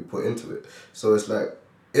careful what we put into it. So it's like,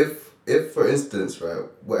 if for instance, right,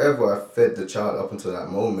 whatever I fed the child up until that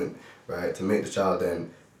moment, right, to make the child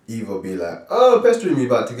then either be like, oh, pestering me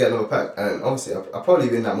about to get another pack, and obviously I probably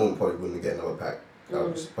in that moment probably wouldn't get another pack. I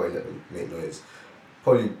would just probably let them make noise.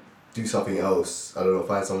 Probably do something else, I don't know,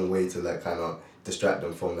 find some way to like kind of distract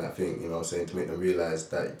them from that thing, you know what I'm saying, to make them realise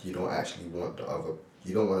that you don't actually want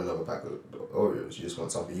you don't want another pack of Oreos, you just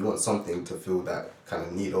want something. You want something to fill that kind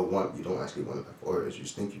of need or want. You don't actually want a pack of Oreos, you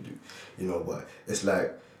just think you do, you know, but it's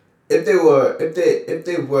like, if they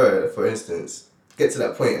were, for instance, get to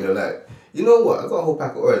that point and they're like, you know what, I got a whole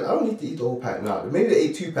pack of Oreos, I don't need to eat the whole pack now. Maybe they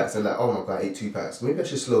ate 2 packs and like, oh my God, I ate 2 packs. Maybe I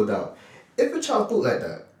should slow down. If a child thought like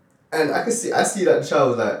that, and I see that the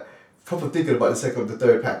child was like, proper thinking about the second or the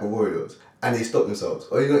third pack of Oreos, and they stop themselves.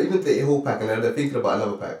 Or, you know, even if they eat a whole pack and they're thinking about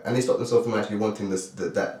another pack, and they stop themselves from actually wanting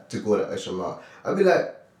that to go that extra mile, I'd be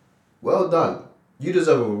like, well done. You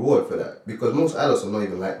deserve a reward for that. Because most adults are not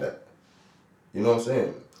even like that. You know what I'm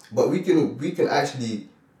saying? But we can actually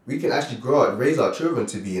we can actually grow out, raise our children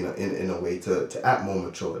to be in a way to act more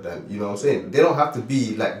mature than, you know what I'm saying? They don't have to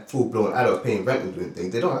be like full blown adults paying rent and doing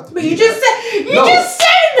things. They don't have to But be you just said, just said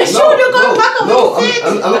the no, children going back on no, what you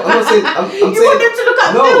said. I'm not saying, I'm You saying, want them to look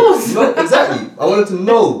at bills. No, exactly. I want them to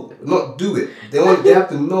know, not do it. They have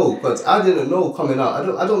to know, because I didn't know coming out.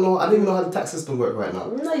 I don't know. I don't even know how the tax system works right now.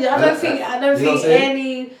 No, I don't think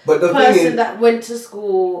any but the person that went to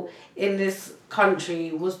school in this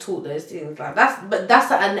country was taught those things. Like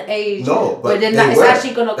that's at an age. No, but then that is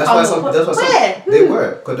actually gonna come. Where? They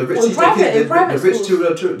were, because the rich teach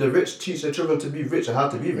the rich teach their children to be rich and how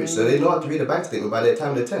to be rich, so they know how to read a bank statement by the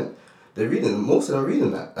time they're 10. They're reading. Most of them are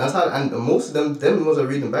reading that. That's how, and most of them ones are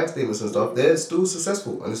reading bank statements and stuff. They're still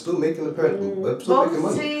successful and they're still making the parent. They're still making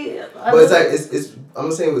money. But it's like it's. I'm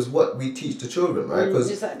not saying it's what we teach the children, right? Because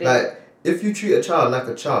exactly. like if you treat a child like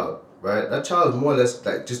a child, right? That child is more or less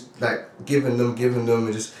like just like giving them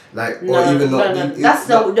and just like or even not. That's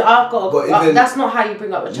that's not how you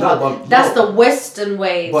bring up a child. That's the Western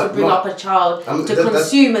way to bring up a child to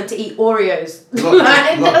consume and to eat Oreos.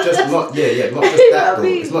 Not just that though.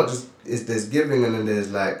 It's not just. There's giving and then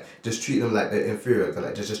there's like just treat them like they're inferior,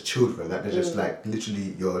 like they're just children, like they're just like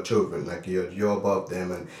literally your children, like you're above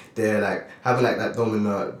them, and they're like having like that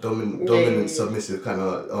dominant submissive kind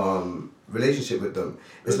of relationship with them.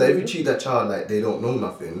 It's like if you treat that child like they don't know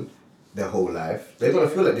nothing their whole life, they're gonna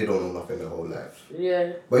feel like they don't know nothing their whole life.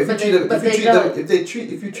 Yeah. But if you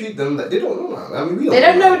treat them like they don't know nothing. I mean, they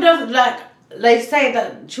don't know enough. Like they say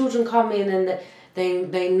that children come in and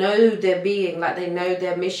they know their being, like they know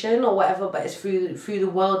their mission or whatever, but it's through the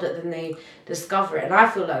world that then they discover it. And I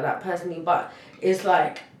feel like that personally, but it's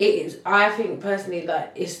like I think personally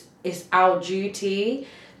that it's our duty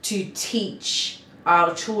to teach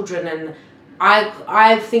our children, and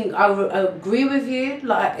I think I agree with you,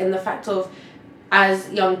 like in the fact of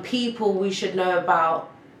as young people we should know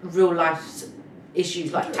about real life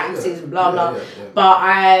issues like taxes and blah blah. But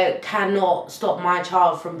I cannot stop my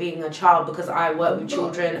child from being a child because I work with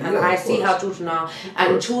children and I see how children are,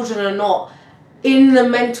 and children are not in the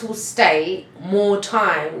mental state more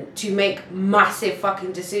time to make massive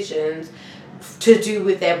fucking decisions to do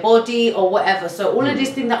with their body or whatever. So all of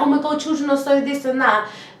these things that, oh my god, children are so this and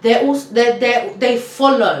that, they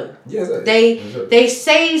follow. Yeah, exactly. They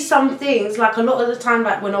say some things, like a lot of the time,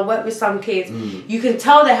 like when I work with some kids, you can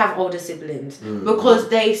tell they have older siblings because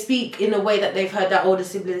they speak in a way that they've heard their older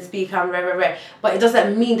siblings speak and but it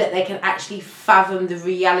doesn't mean that they can actually fathom the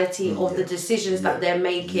reality of the decisions that they're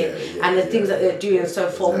making and the things that they're doing. So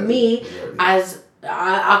for me, as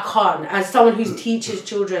I can't, as someone who teaches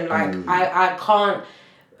children, like I can't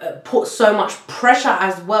put so much pressure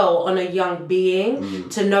as well on a young being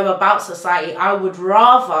to know about society. I would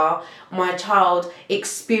rather my child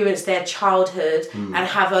experience their childhood and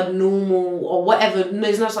have a normal or whatever,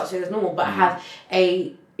 there's no such thing as normal, but have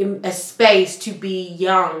a space to be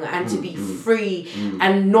young and to be free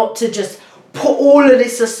and not to just put all of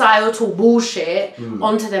this societal bullshit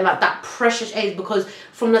onto them at that precious age, because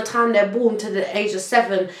from the time they're born to the age of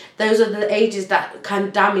 7, those are the ages that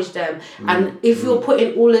can damage them. And if you're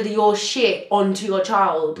putting all of your shit onto your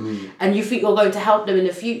child and you think you're going to help them in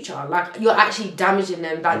the future, like you're actually damaging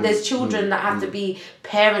them. Like there's children that have to be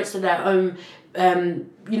parents to their own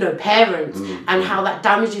parents, and how that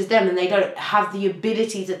damages them and they don't have the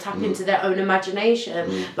ability to tap into their own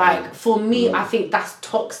imagination. Like for me, I think that's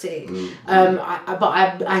toxic.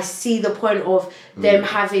 I see the point of them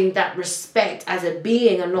having that respect as a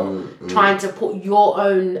being and not trying to put your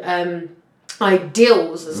own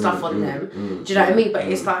ideals and stuff on them. Do you know what I mean? But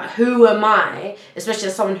it's like, who am I, especially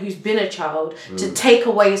as someone who's been a child, to take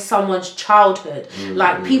away someone's childhood?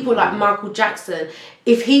 Like people like Michael Jackson,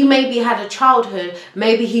 if he maybe had a childhood,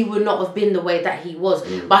 maybe he would not have been the way that he was.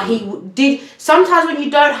 But he did. Sometimes when you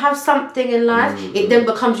don't have something in life, it then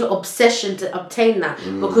becomes your obsession to obtain that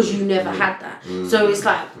because you never had that. So it's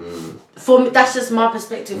like, for me, that's just my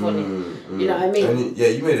perspective on it. You know what I mean? And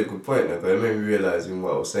you made a good point there, because it made me realise in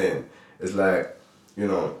what I was saying. It's like,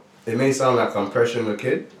 it may sound like I'm pressuring the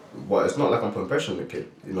kid, but it's not like I'm pressuring the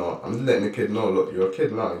kid. I'm just letting the kid know, look, you're a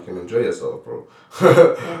kid now, you can enjoy yourself, bro.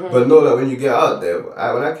 But know that when you get out there,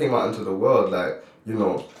 when I came out into the world, like,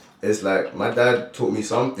 it's like my dad taught me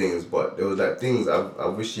some things, but there was like things I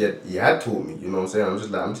wish he had taught me. You know what I'm saying? I'm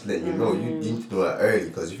just letting you know. You need to know that early,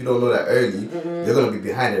 because if you don't know that early, you're gonna be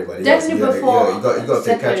behind everybody. Definitely else. Before you got to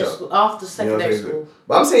play catch up. After secondary school.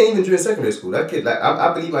 But I'm saying even during secondary school, that kid, like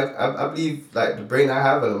I believe like the brain I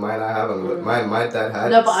have and the mind I have and what my dad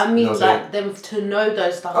had. No, but I mean like them to know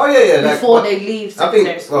those stuff. Oh yeah, before they leave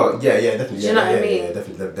secondary school. Well, yeah, definitely. Do you know what I mean? Yeah,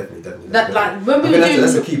 definitely. That like when we were doing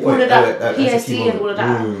all of that PSC and all of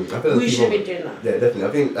that, we should be doing that. Yeah, definitely. I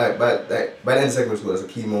think by the end of secondary school, that's a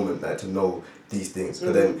key moment like to know these things,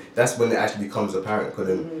 because then that's when it actually becomes apparent. Because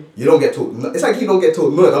then you don't get taught. It's like you don't get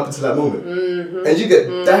taught none up until that moment, and you get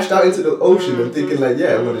dashed out into the ocean and thinking like,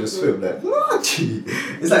 yeah, I'm gonna just swim. Like, what?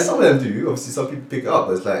 It's like some of them do. Obviously, some people pick it up,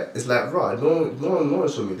 but it's like right, no one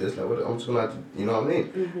showed me this. Like, what I'm just gonna have to, you know what I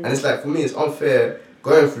mean? And it's like for me, it's unfair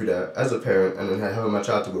going through that as a parent and then having my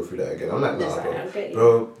child to go through that again. I'm like,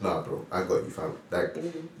 nah, bro, I got you, fam. Like,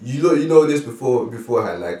 you know this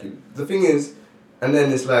beforehand. Like, the thing is, and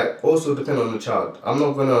then it's like also depending on the child. I'm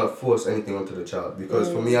not gonna force anything onto the child, because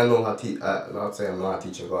for me, I know how to. I'll say I'm not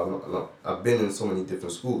teaching, but I'm not. I've been in so many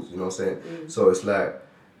different schools. You know what I'm saying? So it's like,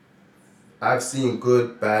 I've seen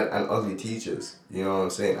good, bad, and ugly teachers. You know what I'm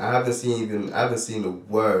saying? I haven't seen the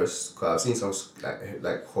worst. Cause I've seen some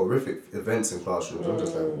like horrific events in classrooms. I'm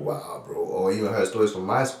just like, wow, bro. Or even heard stories from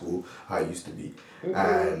my school how it used to be.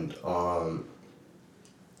 And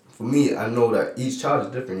for me, I know that each child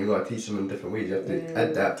is different. You gotta teach them in different ways. You have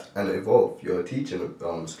to adapt and evolve your teaching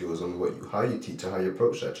skills on how you teach and how you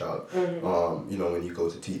approach that child. You know, when you go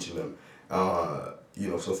to teaching them. You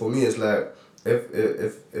know, so for me, it's like,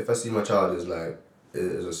 if I see my child is like,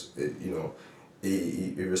 you know,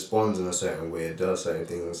 it responds in a certain way, it does certain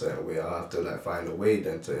things in a certain way, I have to like find a way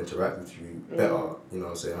then to interact with you better. You know what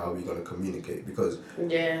I'm saying? How are we gonna communicate? Because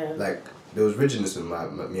like, there was rigidness in me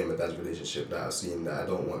and my dad's relationship that I've seen that I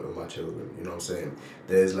don't want with my children. You know what I'm saying?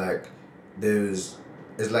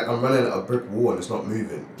 It's like I'm running at a brick wall and it's not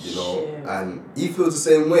moving, you know. And he feels the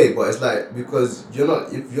same way, but it's like, because if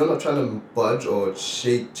you're not trying to budge or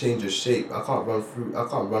change your shape, I can't run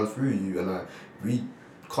through you, and we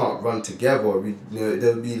can't run together. You know,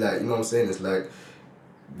 there'll be like, you know what I'm saying? It's like,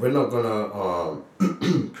 we're not gonna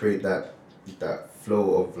create that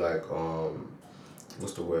flow of like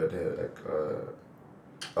what's the word here, like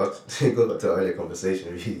it goes back to our earlier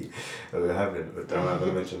conversation really that we were having, but I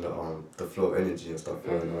mentioned the flow of energy and stuff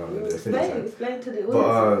flowing around in the infinity. Explain to the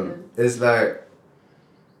audience. But it's like,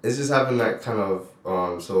 it's just having that kind of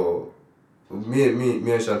so me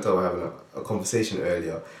and Chantal were having a conversation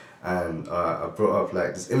earlier, and I brought up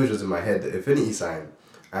like, this image was in my head, the infinity sign.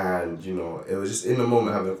 And you know, it was just in the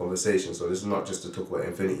moment having a conversation. So this is not just to talk about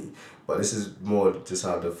infinity, but this is more just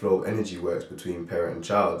how the flow of energy works between parent and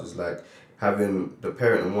child. It's like having the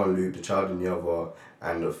parent in one loop, the child in the other,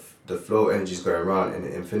 and the flow of energy is going around in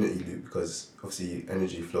the infinity loop, because obviously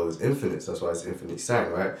energy flow is infinite. So that's why it's infinity sign,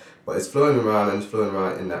 right? But it's flowing around and it's flowing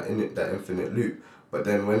around in that infinite loop. But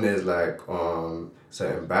then when there's like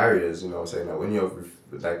certain barriers, you know what I'm saying, like when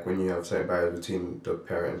you have certain barriers between the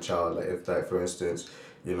parent and child, like if, like, for instance,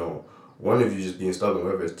 you know, one of you just being stubborn,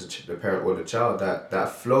 whether it's the parent or the child, that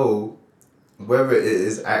flow, whether it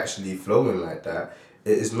is actually flowing like that,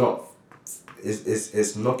 it is not,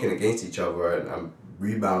 it's knocking against each other and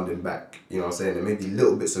rebounding back, you know what I'm saying? And maybe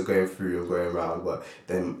little bits are going through and going around, but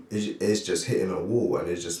then it's just hitting a wall and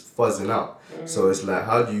it's just fuzzing out. So it's like,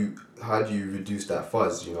 how do you reduce that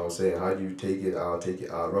fuzz, you know what I'm saying? How do you take it out,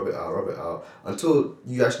 rub it out, until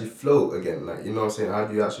you actually float again, like, you know what I'm saying? How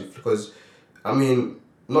do you actually, because, I mean,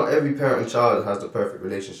 not every parent and child has the perfect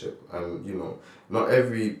relationship, and you know, not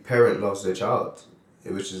every parent loves their child,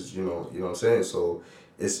 which is, you know what I'm saying. So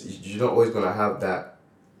you're not always gonna have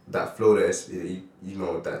that flow there, you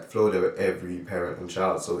know, that flow there with every parent and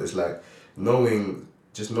child. So it's like knowing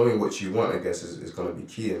what you want, I guess, is gonna be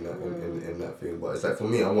key in that in that thing. But it's like, for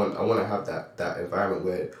me, I want to have that environment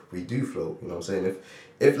where we do flow. You know what I'm saying?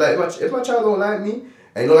 If my child don't like me,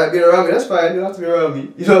 and you don't like being around me, that's fine, you don't have to be around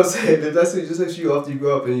me. You know what I'm saying? If that's just you after you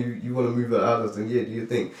grow up and you want to move out, then yeah, do your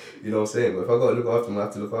thing. You know what I'm saying? But if I got to look after him, I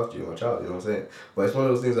have to look after you, my child, you know what I'm saying? But it's one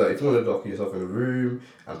of those things that if you want to lock yourself in a room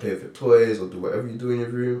and play with your toys or do whatever you do in your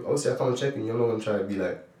room, obviously I come and check in, you're not going to try to be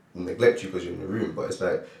like, neglect you because you're in your room. But it's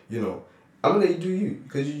like, you know, I'm going to let you do you,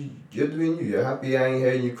 because you're doing you. You're happy, I ain't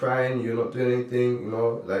hearing you crying, you're not doing anything, you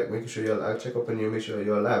know, like making sure I check up on you, make sure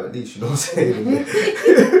you're alive at least, you know what I'm saying?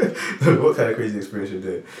 What kind of crazy experience you're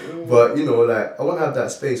doing. But, you know, like, I want to have that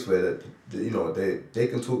space where, you know, they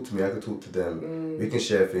can talk to me, I can talk to them, we can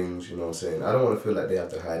share things, you know what I'm saying? I don't want to feel like they have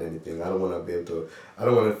to hide anything. I don't want to be able to, I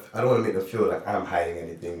don't want to make them feel like I'm hiding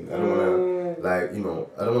anything. I don't want to, like, you know,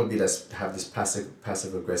 I don't want to have this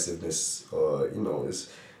passive aggressiveness, or, you know,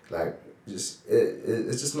 it's like, it's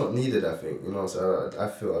just not needed, I think, you know. So I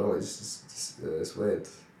feel, I don't know, it's weird.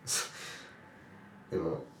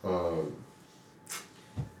 You know,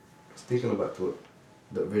 thinking about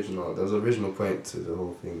there was an original point to the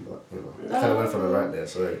whole thing, but you know, kind of went from the right there.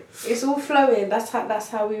 Sorry. It's all flowing. That's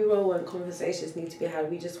how we roll when conversations need to be had.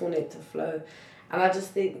 We just want it to flow, and I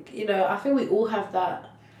just think, you know, I think we all have that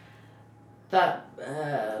that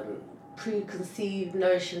preconceived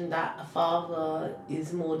notion that a father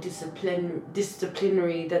is more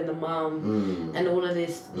disciplinary than the mum, and all of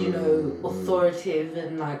this, authoritative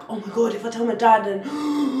and like, oh my god, if I tell my dad and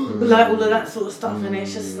like all of that sort of stuff, and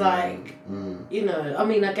it's just like, I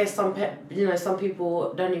mean, I guess some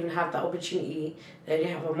people don't even have that opportunity. They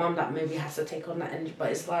only have a mum that maybe has to take on that energy,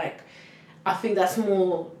 but it's like, I think that's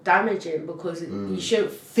more damaging because you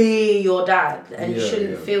shouldn't fear your dad, and you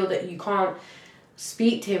shouldn't feel that you can't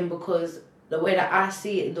speak to him, because the way that I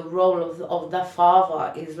see it, the role of the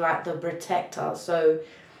father is like the protector. So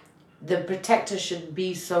the protector should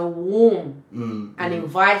be so warm and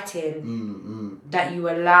inviting that you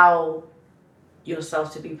allow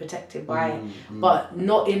yourself to be protected by it, but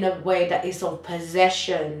not in a way that is of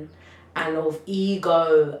possession and of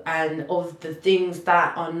ego and of the things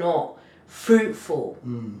that are not fruitful.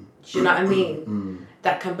 Do you know what I mean?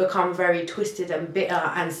 That can become very twisted and bitter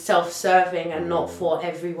and self-serving and not for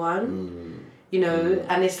everyone.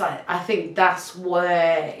 And it's like, I think that's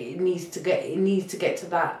where it needs to get to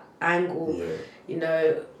that angle.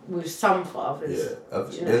 With some fathers.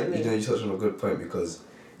 You touched on a good point, because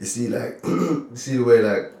you see, like, you see the way,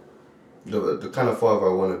 like, the kind of father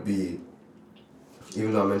I want to be.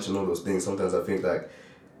 Even though I mentioned all those things, sometimes I think, like,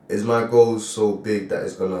 is my goal so big that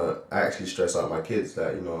it's gonna actually stress out my kids,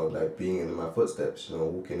 that, like being in my footsteps,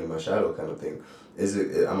 walking in my shadow kind of thing.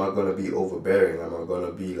 Am I gonna be overbearing? Am I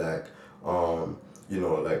gonna be like,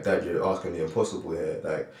 like, Dad, you're asking the impossible here?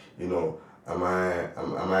 Like, am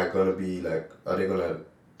I gonna be like, are they gonna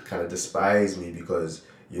kind of despise me because,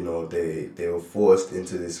 they were forced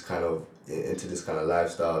into this kind of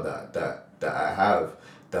lifestyle that I have,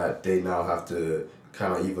 that they now have to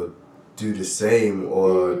kind of either do the same,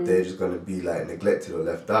 or they're just gonna be like neglected or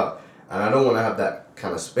left out. And I don't want to have that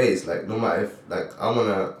kind of space. Like, no matter if, like, I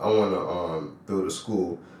wanna build a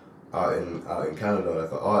school out in Canada,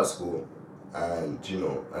 like an art school, and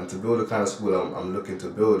and to build the kind of school I'm looking to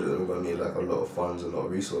build, I'm gonna need like a lot of funds and a lot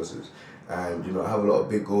of resources, and I have a lot of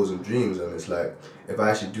big goals and dreams, and it's like, if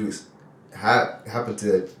I actually happen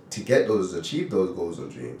to achieve those goals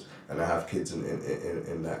and dreams, and I have kids in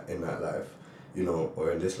that life,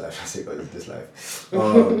 or in this life, I say, in this life,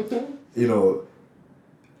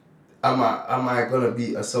 am I gonna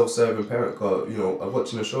be a self-serving parent? Cause I was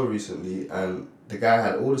watching a show recently, and the guy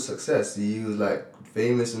had all the success. He was like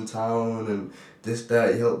famous in town and this,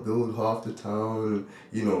 that. He helped build half the town,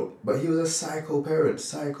 but he was a psycho parent,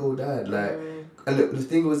 psycho dad. Like, and the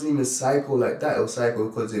thing wasn't even psycho like that. It was psycho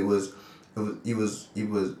because he was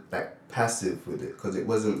like passive with it, because it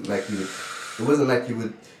wasn't like he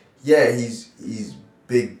would. Yeah, he's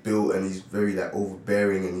big built, and he's very like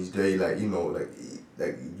overbearing, and he's very like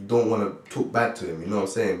like you don't want to talk back to him, you know what I'm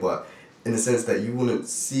saying? But in the sense that you wouldn't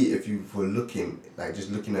see if you were looking, like,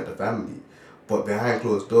 just looking at the family. But behind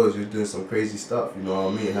closed doors, you're doing some crazy stuff, you know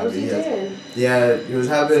what I mean? What was he doing? Yeah, he was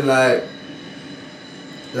having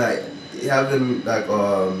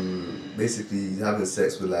basically he's having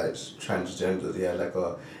sex with like transgenders. He had like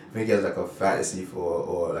I think he has like a fantasy for,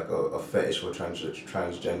 or like a fetish for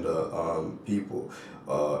transgender people,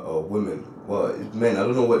 or women. Well, men, I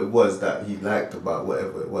don't know what it was that he liked about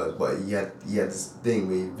whatever it was, but he had this thing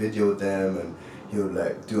where he videoed them, and he would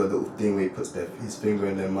like do a little thing where he puts his finger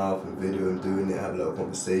in their mouth and video him doing it, have a little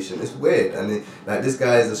conversation. It's weird, and like, this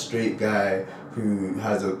guy is a straight guy who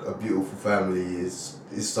has a beautiful family.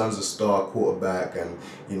 His son's a star quarterback, and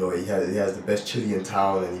he has the best chili in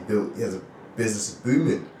town, and he has a business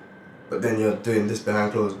booming. But then you're doing this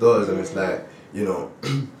behind closed doors, and it's like,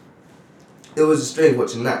 it was strange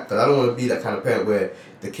watching that, because I don't want to be that kind of parent where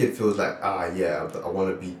the kid feels like, I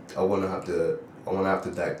want to have to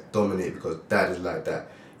like dominate because dad is like that,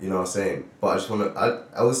 you know what I'm saying? But I just want to,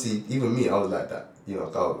 I would see, even me, I was like that,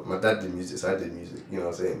 my dad did music, so I did music, you know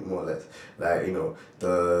what I'm saying, more or less. Like,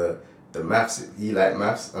 the maths, he liked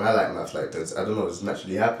maths, and I like maths like this. I don't know, it's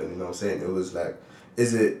naturally happened, you know what I'm saying? It was like,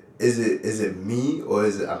 is it me, or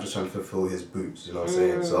is it I'm just trying to fulfill his boots, you know what I'm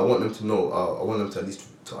saying? So I want them to know, I want them to at least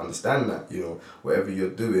to understand that, whatever you're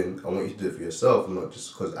doing, I want you to do it for yourself, not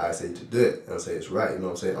just because I say to do it and I say it's right, you know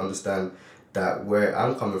what I'm saying? Understand that where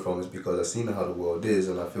I'm coming from is because I've seen how the world is,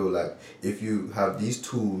 and I feel like if you have these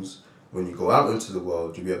tools when you go out into the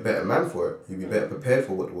world, you'll be a better man for it. You'll be better prepared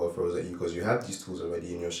for what the world throws at you, because you have these tools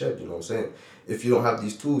already in your shed, you know what I'm saying? If you don't have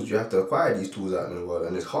these tools, you have to acquire these tools out in the world,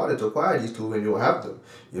 and it's harder to acquire these tools when you don't have them,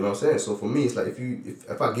 you know what I'm saying? So for me, it's like,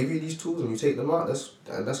 if I give you these tools and you take them out,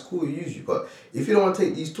 that's cool, you use you. But if you don't want to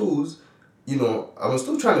take these tools, I'm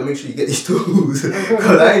still trying to make sure you get these tools,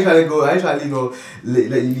 because I ain't trying to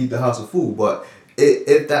let you leave the house a fool. But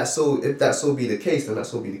if that so be the case, then that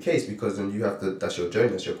so be the case, because then you have to, that's your journey,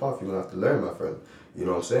 that's your path, you're gonna have to learn, my friend. You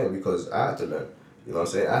know what I'm saying? Because I had to learn. You know what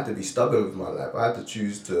I'm saying? I had to be stubborn with my life. I had to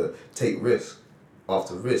choose to take risk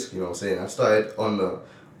after risk, you know what I'm saying? I started on the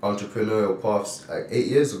entrepreneurial paths like 8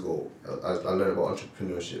 years ago. I learned about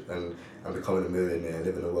entrepreneurship and becoming a millionaire,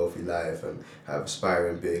 living a wealthy life, and have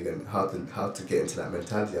aspiring big, and how to get into that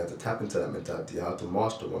mentality, how to tap into that mentality, how to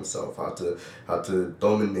master oneself, how to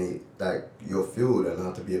dominate like your field, and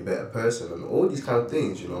how to be a better person, and all these kind of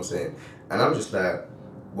things, you know what I'm saying? And I'm just like,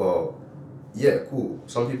 well, yeah, cool.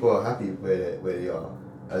 Some people are happy where they are,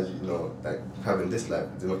 as you know, like having this life.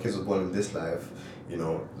 My kids were born in this life, you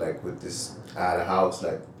know, like with this. I had a house,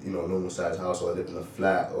 like, you know, normal sized house, or I lived in a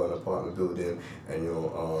flat or an apartment building, and you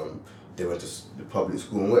know, they went to the public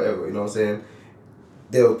school and whatever. You know what I'm saying?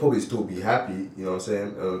 They will probably still be happy. You know what I'm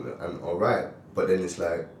saying? And alright, but then it's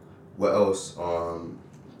like, what else?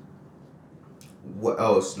 What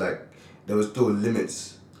else? Like, there was still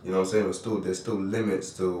limits. You know what I'm saying? There's still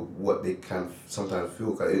limits to what they can sometimes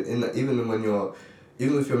feel. Cause even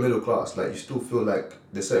if you're middle class, like, you still feel like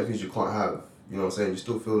there's certain things you can't have. You know what I'm saying? You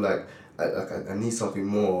still feel like I need something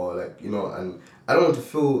more, like, you know. And I don't want to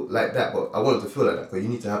feel like that, but I want to feel like that, because you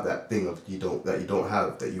need to have that thing that you don't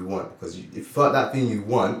have, that you want. Because if you felt that thing you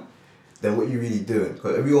want, then what you really doing?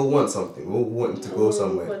 Because we all want something. We all want to go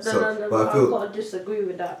somewhere. But I feel, I've got to disagree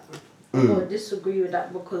with that. I've got to disagree with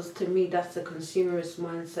that, because to me that's the consumerist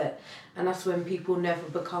mindset, and that's when people never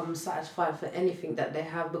become satisfied for anything that they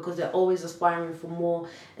have, because they're always aspiring for more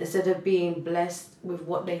instead of being blessed with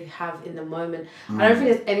what they have in the moment. I don't think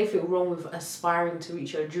there's anything wrong with aspiring to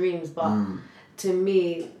reach your dreams, but to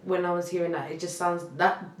me, when I was hearing that, it just sounds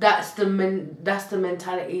that's the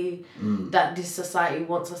mentality that this society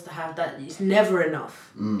wants us to have, that it's never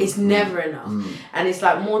enough. It's never enough. And it's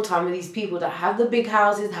like more time with these people that have the big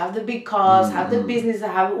houses, have the big cars, have the business,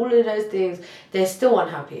 that have all of those things. They're still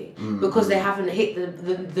unhappy because they haven't hit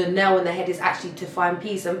the nail on the head. Is actually to find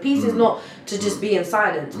peace, and peace is not to just be in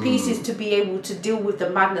silence. Peace is to be able to deal with the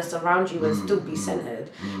madness around you and still be centered.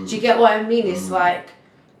 Do you get what I mean? It's like,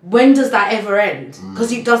 when does that ever end?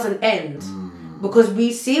 Because it doesn't end. Because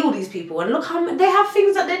we see all these people, and look how they have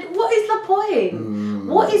things that they. What is the point?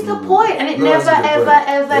 What is the point? And it never,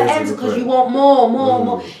 ever ends, because you want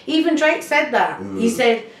more. Even Drake said that. He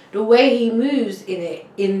said the way he moves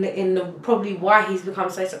in the probably why he's become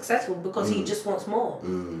so successful, because he just wants more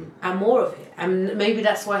and more of it, and maybe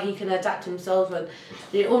that's why he can adapt himself and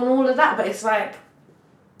all of that. But it's like,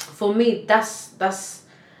 for me, that's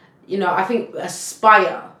you know, I think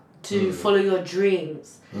aspire to follow your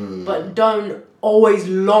dreams, but don't always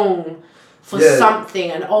long for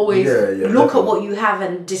something, and always look at what you have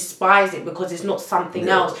and despise it because it's not something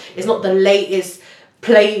else. It's not the latest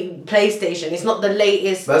PlayStation. It's not the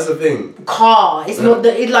latest. That's the thing. Car. It's not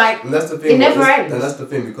the And that's the thing. It never ends. And that's the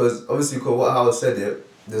thing, because obviously, what Howard said it.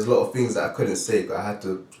 There's a lot of things that I couldn't say, but I had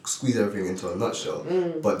to squeeze everything into a nutshell.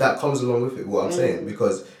 But that comes along with it, what I'm saying,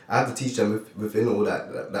 because I have to teach them within all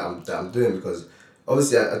that I'm doing, because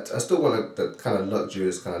obviously I still want that kind of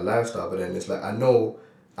luxurious kind of lifestyle, but then it's like, I know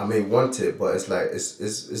I may want it, but it's like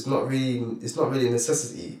it's not really a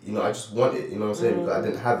necessity, you know. I just want it, you know what I'm saying, because I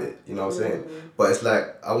didn't have it, you know what I'm saying. But it's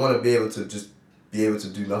like, I want to be able to just be able to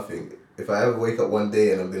do nothing. If I ever wake up one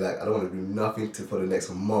day and I'll be like, I don't want to do nothing for the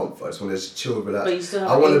next month, I just want to just chill, relax. But you still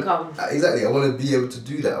have income. Exactly, I want to be able to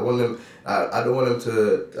do that. I want them. I don't want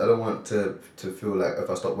to feel like if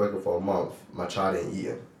I stop working for a month, my child ain't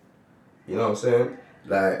eating. You know what I'm saying?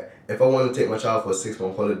 Like, if I want to take my child for a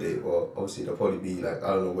 6-month holiday, well, obviously they'll probably be like,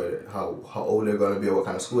 I don't know how old they're gonna be or what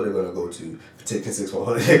kind of school they're gonna go to for taking 6-month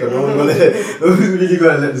holiday. Because nobody's really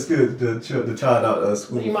gonna let the child out of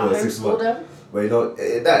school for 6 months. Them? But you know,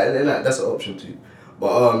 that's an option too.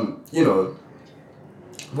 But you know,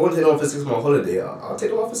 if I want to take them off for 6-month holiday, I'll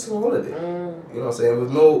take them off for 6-month holiday. You know what I'm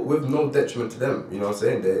saying? With no detriment to them. You know what I'm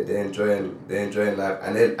saying? They're enjoying life,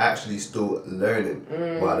 and they're actually still learning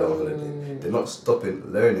while they're on holiday. They're not stopping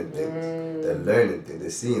learning things. They're learning things. They're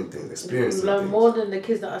seeing things, experiencing learn things. more than the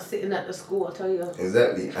kids that are sitting at the school, I tell you.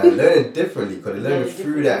 Exactly, and learning differently, because they're learning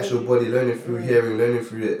through the actual body, learning through hearing, learning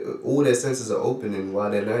through all their senses are opening while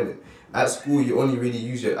they're learning. At school, you only really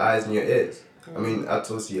use your eyes and your ears. I mean,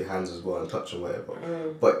 obviously your hands as well and touch and whatever.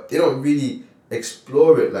 But they don't really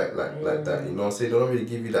explore it like that. You know what I'm saying? They don't really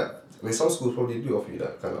give you that. I mean, some schools probably do offer you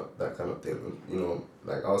that kind of thing. You know,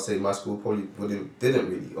 like I would say my school probably didn't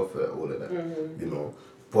really offer all of that. You know,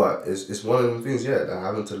 but it's one of the things, that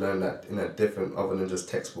having to learn that in a different, other than just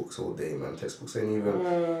textbooks all day, man. Textbooks ain't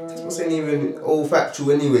even all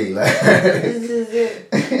factual anyway. Like this is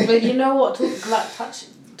it. But you know what?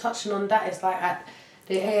 Touching on that, it's like at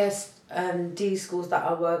the D schools that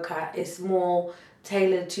I work at, it's more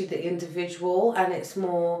tailored to the individual, and it's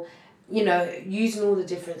more, you know, using all the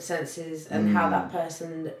different senses and how that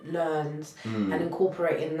person learns and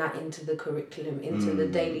incorporating that into the curriculum, into the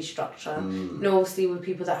daily structure. You know, obviously with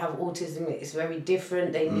people that have autism, it's very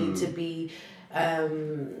different. They need to be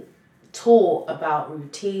taught about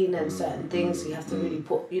routine and certain things. So you have to really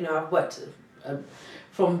put, you know, I've worked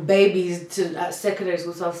from babies to at secondary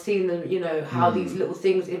school, so I've seen them, you know, how these little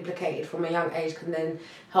things implicated from a young age can then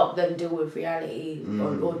help them deal with reality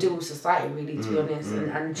or deal with society, really, to be honest,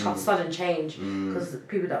 and sudden change, because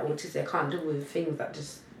people that are autistic can't deal with things that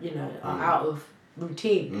just, you know, are out of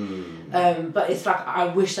routine. But it's like, I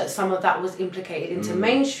wish that some of that was implicated into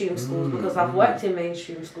mainstream schools, because I've worked in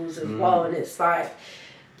mainstream schools as well, and it's like,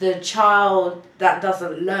 the child that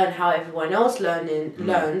doesn't learn how everyone else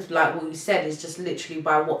learns, like what you said, is just literally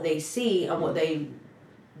by what they see and what they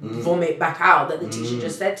vomit back out that the teacher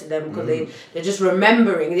just said to them, because they're just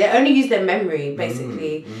remembering. They only use their memory,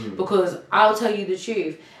 basically, because I'll tell you the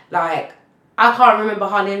truth, like, I can't remember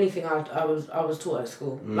hardly anything I was taught at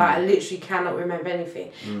school. Like, I literally cannot remember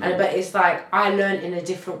anything. But it's like, I learned in a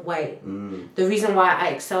different way. The reason why I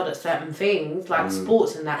excelled at certain things, like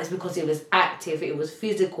sports and that, is because it was active, it was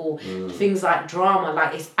physical. Things like drama,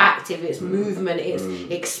 like, it's active, it's movement, it's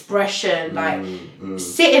expression. Like,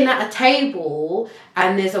 sitting at a table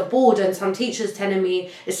and there's a board and some teachers telling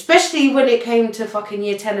me, especially when it came to fucking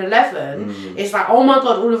year 10, 11, it's like, oh my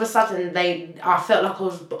God, all of a sudden I felt like I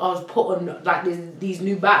was put on like these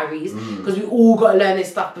new batteries, because we all got to learn this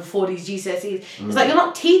stuff before these GCSEs. It's like, you're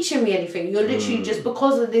not teaching me anything, you're literally just,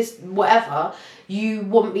 because of this whatever, you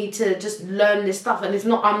want me to just learn this stuff, and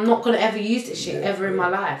I'm not going to ever use this shit ever in my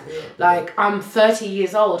life. Like, I'm 30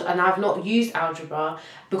 years old and I've not used algebra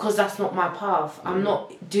because that's not my path. I'm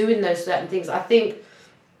not doing those certain things. I think,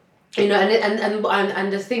 you know,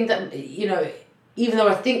 and the thing that, you know, even though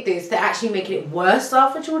I think this, they're actually making it worse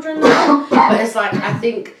for children now. But it's like, I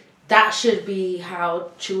think that should be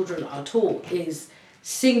how children are taught, is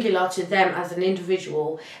singular to them as an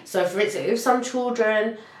individual. So for instance, if some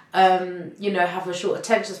children you know, have a short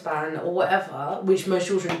attention span or whatever, which most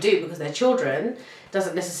children do because they're children,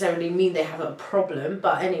 doesn't necessarily mean they have a problem.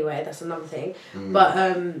 But anyway, that's another thing. But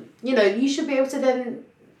you know, you should be able to then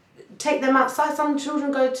take them outside. Some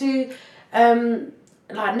children go to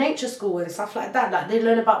like nature school and stuff like that. Like, they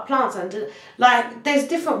learn about plants, and like, there's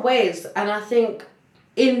different ways. And I think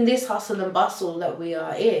in this hustle and bustle that we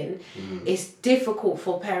are in, it's difficult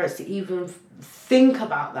for parents to even think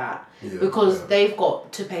about that, because they've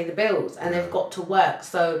got to pay the bills and they've got to work.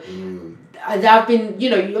 So I've been, you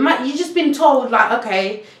know, you've just been told, like,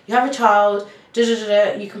 okay, you have a child,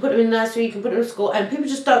 you can put them in nursery, you can put them in school, and people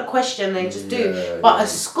just don't question, they just do. But a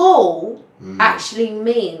school actually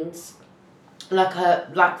means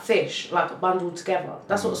like fish, like bundled together.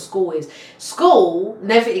 That's what a school is. School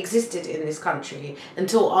never existed in this country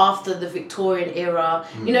until after the Victorian era.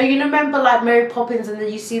 You know, you remember like Mary Poppins, and then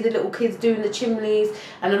you see the little kids doing the chimneys,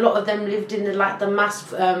 and a lot of them lived in the mass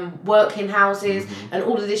working houses and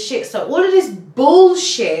all of this shit. So all of this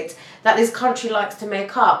bullshit that this country likes to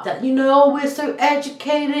make up, that, you know, we're so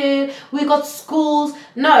educated, we got schools.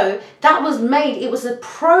 No, that was made, it was a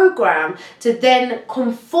program to then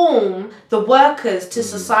conform the workers to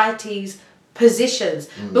society's positions.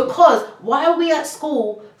 Because why are we at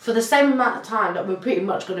school for the same amount of time that we're pretty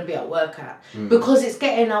much going to be at work at? Because it's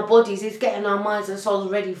getting our bodies, it's getting our minds and souls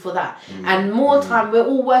ready for that. And more time, we're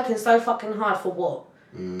all working so fucking hard for what?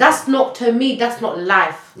 That's not, to me, that's not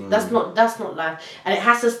life. That's not life. And it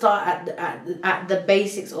has to start at the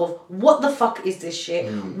basics of, what the fuck is this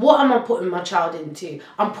shit? What am I putting my child into?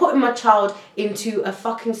 I'm putting my child into a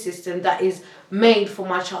fucking system that is made for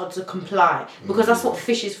my child to comply, because that's what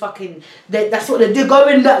fish is fucking, that's what they're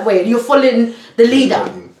going that way. You're following the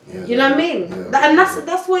leader. You know what I mean? And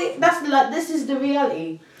that's like, this is the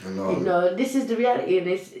reality. You know, this is the reality, and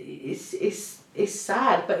it's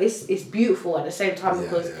sad, but it's beautiful at the same time,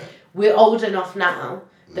 because we're old enough now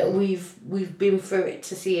that we've been through it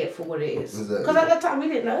to see it for what it is. Because at that time we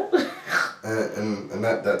didn't know. and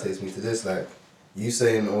that takes me to this, like, you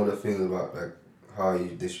saying all the things about like how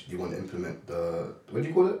you want to implement the, what do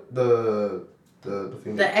you call it, the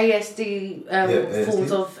thing, the ASD forms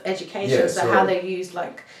ASD? Of education, so how they use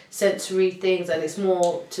like sensory things, and it's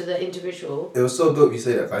more to the individual. It was so dope you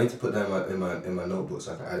say that. I need to put that in my notebook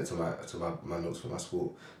so I can add it to my notes for my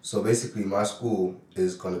school. So basically, my school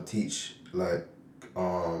is gonna teach like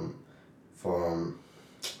from,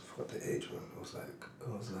 I forgot the age when it was like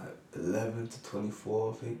 11 to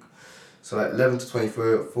 24, I think. So like 11 to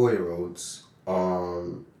 24-year-olds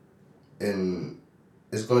in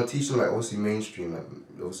it's gonna teach them like obviously mainstream, like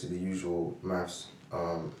obviously the usual maths,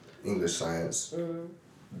 English, science,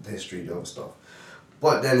 history, the other stuff.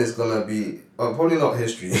 But then it's gonna be probably not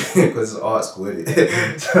history because it's art school, isn't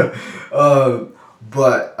it?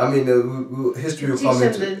 But I mean, history will come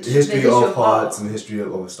into history of arts and history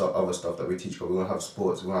of other stuff that we teach. But we're gonna have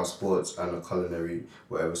sports. We're gonna have sports and a culinary,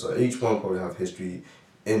 whatever. So each one probably have history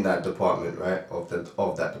in that department, right? Of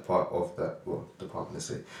that department, let's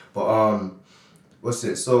say. But what's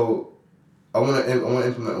it? So I want to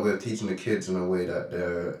implement a way of teaching the kids in a way that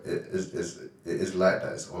it is like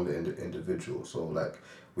that. It's on the individual. So like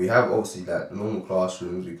we have obviously like normal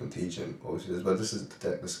classrooms we can teach in, obviously, but this is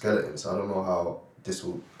the skeleton. So I don't know how it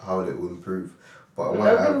will improve. But I want to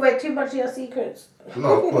Don't give away too much of your secrets.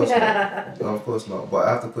 No, of course not. No, of course not. But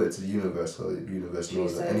I have to put it to the universe so the universe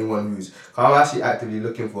knows that anyone who's. I'm actually actively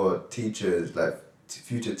looking for teachers, like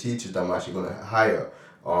future teachers that I'm actually going to hire.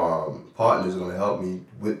 Partners are going to help me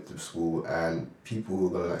with the school and people who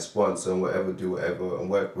are going to like sponsor and do whatever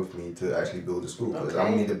and work with me to actually build the school. Because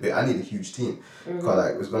I need a huge team. Because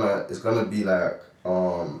like it's gonna be like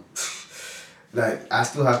like I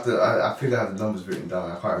still have to. I think I have the numbers written down.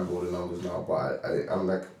 I can't remember all the numbers now, but I'm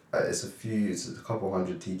like it's a couple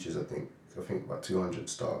hundred teachers. I think about 200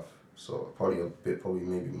 staff. So probably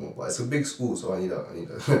maybe more. But it's a big school, so I need a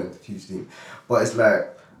huge team. But it's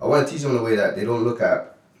like I want to teach them in a way that they don't look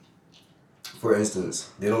at. For instance,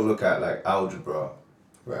 they don't look at like algebra,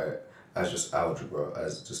 right? As just algebra,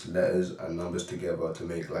 as just letters and numbers together to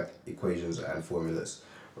make like equations and formulas,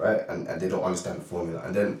 right? And they don't understand the formula.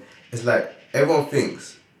 And then it's like everyone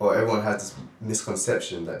thinks or everyone has this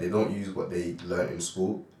misconception that they don't use what they learn in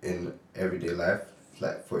school in everyday life.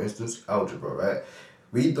 Like for instance, algebra, right?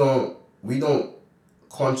 We don't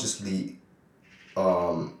consciously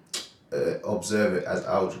observe it as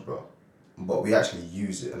algebra, but we actually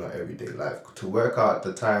use it in our everyday life to work out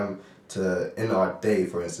the time in our day.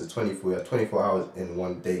 For instance, we have 24 hours in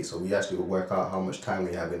one day, so we actually will work out how much time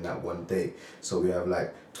we have in that one day. So we have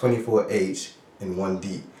like 24H in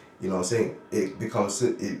 1D. You know what I'm saying?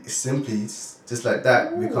 It simply just like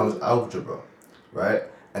that becomes algebra, right?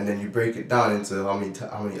 And then you break it down into how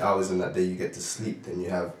many hours in that day you get to sleep. Then you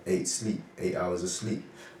have 8 hours of sleep,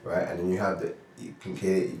 right? And then you have you can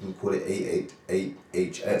call it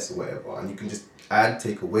 8HS or whatever, and you can just add,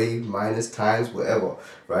 take away, minus, times, whatever,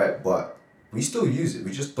 right? But we still use it.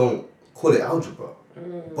 We just don't call it algebra,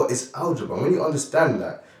 but it's algebra. When you understand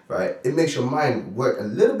that, right, it makes your mind work a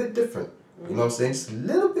little bit different. You know what I'm saying? Just a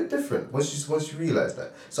little bit different once you realize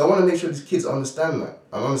that. So I want to make sure these kids understand that.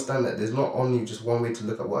 And understand that there's not only just one way to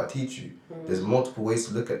look at what I teach you. There's multiple ways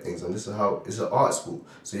to look at things, and this is how it's an art school.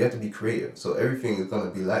 So you have to be creative. So everything is gonna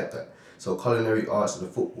be like that. So culinary arts to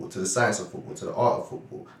the football, to the science of football, to the art of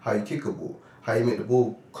football, how you kick a ball, how you make the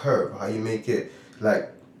ball curve, how you make it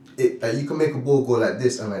like you can make a ball go like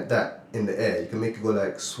this and like that in the air. You can make it go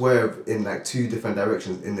like swerve in like two different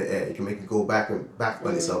directions in the air. You can make it go back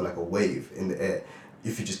on itself like a wave in the air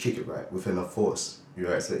if you just kick it right with enough force. You know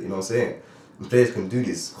what I'm saying? And players can do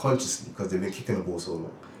this consciously because they've been kicking the ball so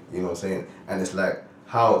long. You know what I'm saying? And it's like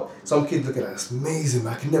how some kids look at that, it's amazing,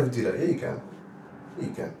 man, I can never do that. Yeah, you can. Yeah,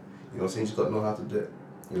 you can. You know what I'm saying? You just got to know how to do it.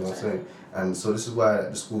 You know what I'm saying? And so this is why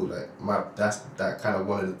at the school, like that's that kind of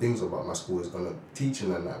one of the things about my school is gonna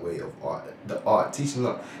teaching them that way of art. The art is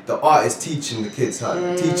teaching the kids how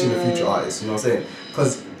teaching the future artists. You know what I'm saying?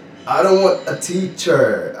 Because I don't want a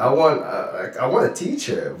teacher. I want a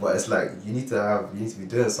teacher, but it's like you need to be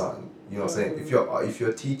doing something. You know what I'm saying? If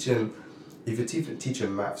you're teaching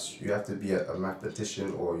maths, you have to be a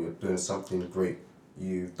mathematician or you're doing something great.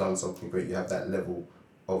 You've done something great. You have that level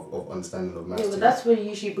of understanding of maths. Yeah, but that's when you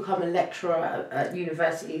usually become a lecturer at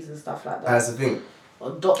universities and stuff like that. That's the thing.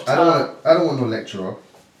 Or doctor. I don't want no lecturer.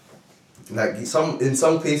 Like in some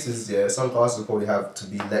cases, yeah, some classes probably have to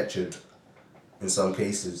be lectured. In some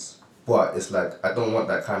cases, but it's like I don't want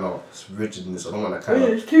that kind of rigidness. I don't want that kind of.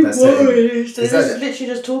 It's too boring. So this is literally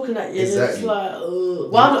just talking at you. Exactly. It's like,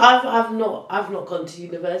 well, I've not gone to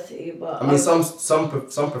university, but I mean, some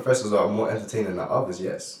professors are more entertaining than others.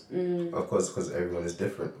 Yes, of course, because everyone is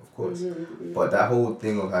different, of course. But that whole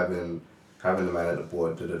thing of having the man at the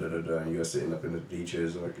board, and you're sitting up in the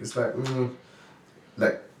bleachers, like it's like,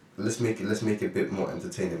 like let's make it a bit more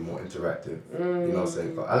entertaining, more interactive. You know what I'm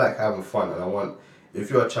saying? I like having fun, and I want. If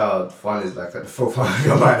you're a child, fun is like at the forefront of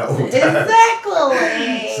your mind at all times.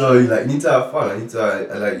 Exactly. So you need to have fun. I need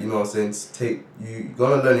to you know what I'm saying. You're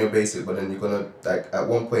gonna learn your basic, but then you're gonna like at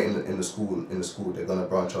one point in the school they're gonna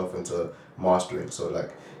branch off into mastering. So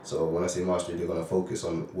when I say mastery, they're gonna focus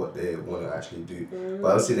on what they want to actually do.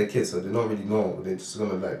 But obviously they're kids, so they don't really know. They're just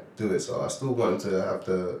gonna like do it. So I still want them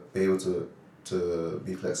to be able to to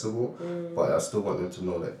be flexible, but I still want them to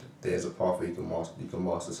know that there's a path where you can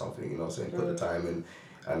master something, you know what I'm saying, put the time in,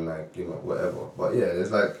 and like, you know, whatever. But yeah,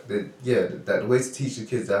 there's like, the way to teach the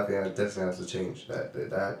kids, that thing definitely has to change, that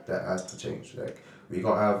has to change. Like, we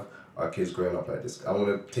can't have our kids growing up like this. I want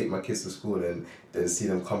to take my kids to school and then see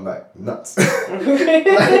them come back nuts. like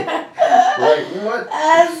what?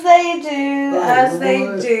 As they do, as they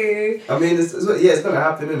do. I mean, it's gonna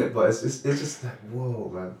happen, innit? But it's just like, whoa,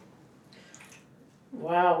 man.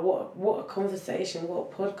 Wow, what a conversation,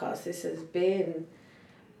 what a podcast this has been.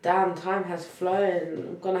 Damn, time has flown.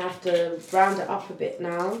 I'm gonna have to round it up a bit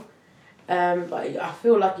now. But I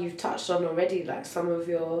feel like you've touched on already like some of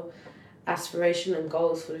your aspiration and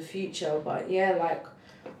goals for the future. But yeah, like,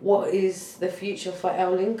 what is the future for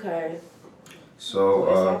El Linko? So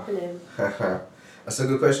what is happening? That's a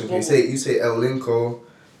good question. You say El Linko,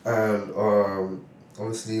 and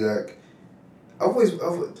obviously like I'm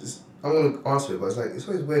gonna answer it, but it's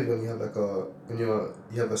always weird when you have like you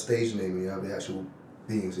have a stage name and you have the actual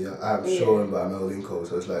being. So I'm Sean, but I'm El Linko.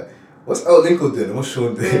 So it's like, what's El Linko doing and what's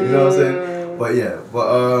Sean doing? You know what I'm saying? But yeah,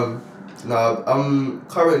 now I'm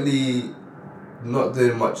currently not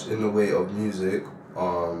doing much in the way of music.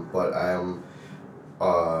 But I'm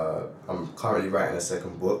currently writing a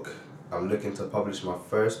second book. I'm looking to publish my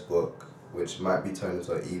first book, which might be turned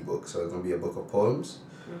into an ebook. So it's gonna be a book of poems.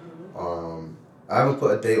 I haven't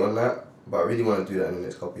put a date on that, but I really want to do that in the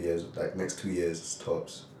next couple of years, like next 2 years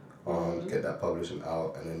tops. Get that publishing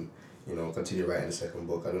out, and then, you know, continue writing the second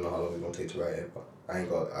book. I don't know how long it's gonna take to write it, but I ain't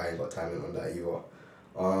got timing on that either.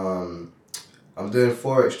 I'm doing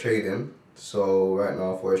Forex trading. So right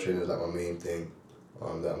now, Forex trading is like my main thing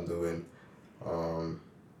that I'm doing.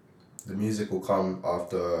 The music will come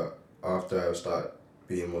after I start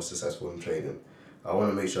being more successful in trading. I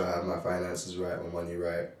want to make sure I have my finances right, my money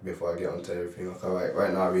right, before I get onto everything. Like,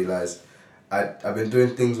 right now I realize I've been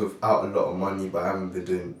doing things without a lot of money, but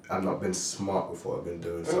I've not been smart with what I've been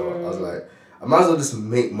doing. So I was like, I might as well just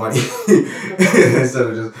make money instead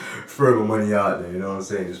of just throwing my money out there, you know what I'm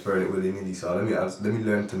saying? Just throwing it willy-nilly. So let me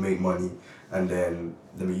learn to make money, and then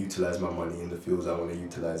let me utilize my money in the fields I want to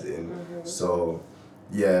utilize it in. So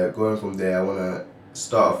yeah, going from there, I want to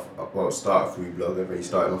start a food blog. I've already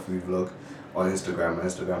started my food vlog on Instagram. My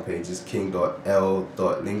Instagram page is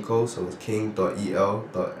king.l.linko, so it's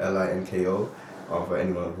king.el.linko, for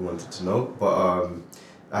anyone who wanted to know. But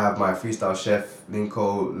I have my freestyle chef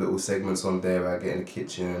Linko little segments on there where I get in the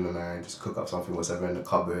kitchen and I just cook up something, whatever in the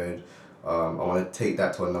cupboard. I want to take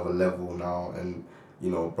that to another level now, and, you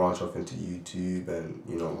know, branch off into YouTube and,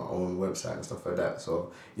 you know, my own website and stuff like that.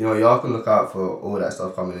 So, you know, y'all can look out for all that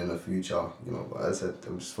stuff coming in the future, you know. But as I said,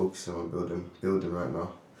 I'm just focusing on building right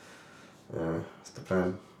now. Yeah, that's the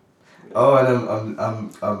plan. Oh,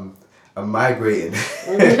 and I'm migrating.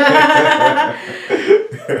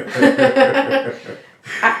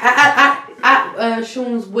 at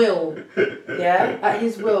Sean's will, yeah, at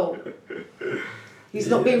his will. He's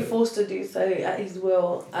not being forced to do so, at his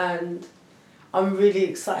will, and I'm really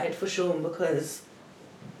excited for Sean because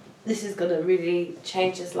this is gonna really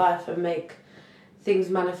change his life and make things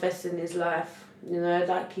manifest in his life. You know,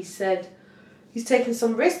 like he said, he's taking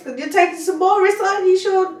some risks, and you're taking some more risks, aren't you,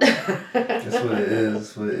 Sean?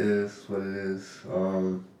 That's what it is.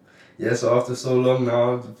 Yeah, so after so long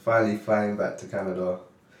now, finally flying back to Canada.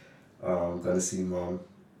 Gonna see Mom.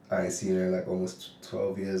 I ain't seen her in like almost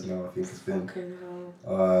 12 years now, I think it's been.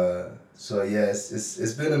 So yeah,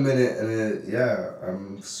 it's been a minute, and yeah,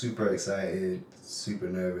 I'm super excited, super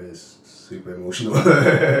nervous, super emotional.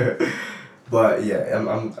 But yeah,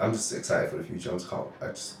 I'm just excited for the future.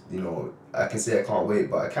 You know, I can say I can't wait,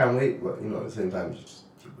 but I can't wait. But, you know, at the same time, you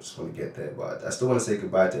just want to get there. But I still want to say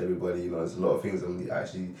goodbye to everybody. You know, there's a lot of things I'm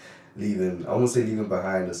actually leaving. I won't say leaving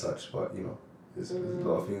behind as such, but, you know, there's a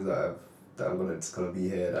lot of things that I'm gonna be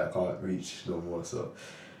here that I can't reach no more. So,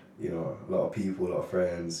 you know, a lot of people, a lot of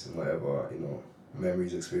friends, and whatever. You know,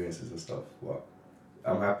 memories, experiences, and stuff. But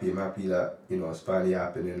I'm happy that, you know, it's finally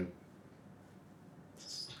happening.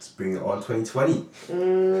 Bring it on 2020.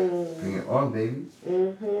 Bring it on, baby.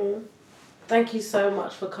 Thank you so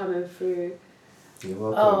much for coming through. You're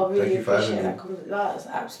welcome. Oh, I really Thank you for appreciate having me. That's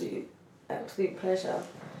absolute pleasure.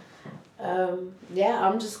 Yeah,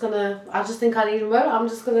 I just think I need a moment. I'm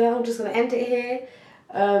just gonna end it here.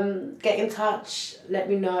 Get in touch. Let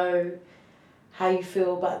me know how you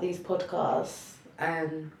feel about these podcasts,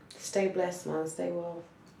 and stay blessed, man. Stay well.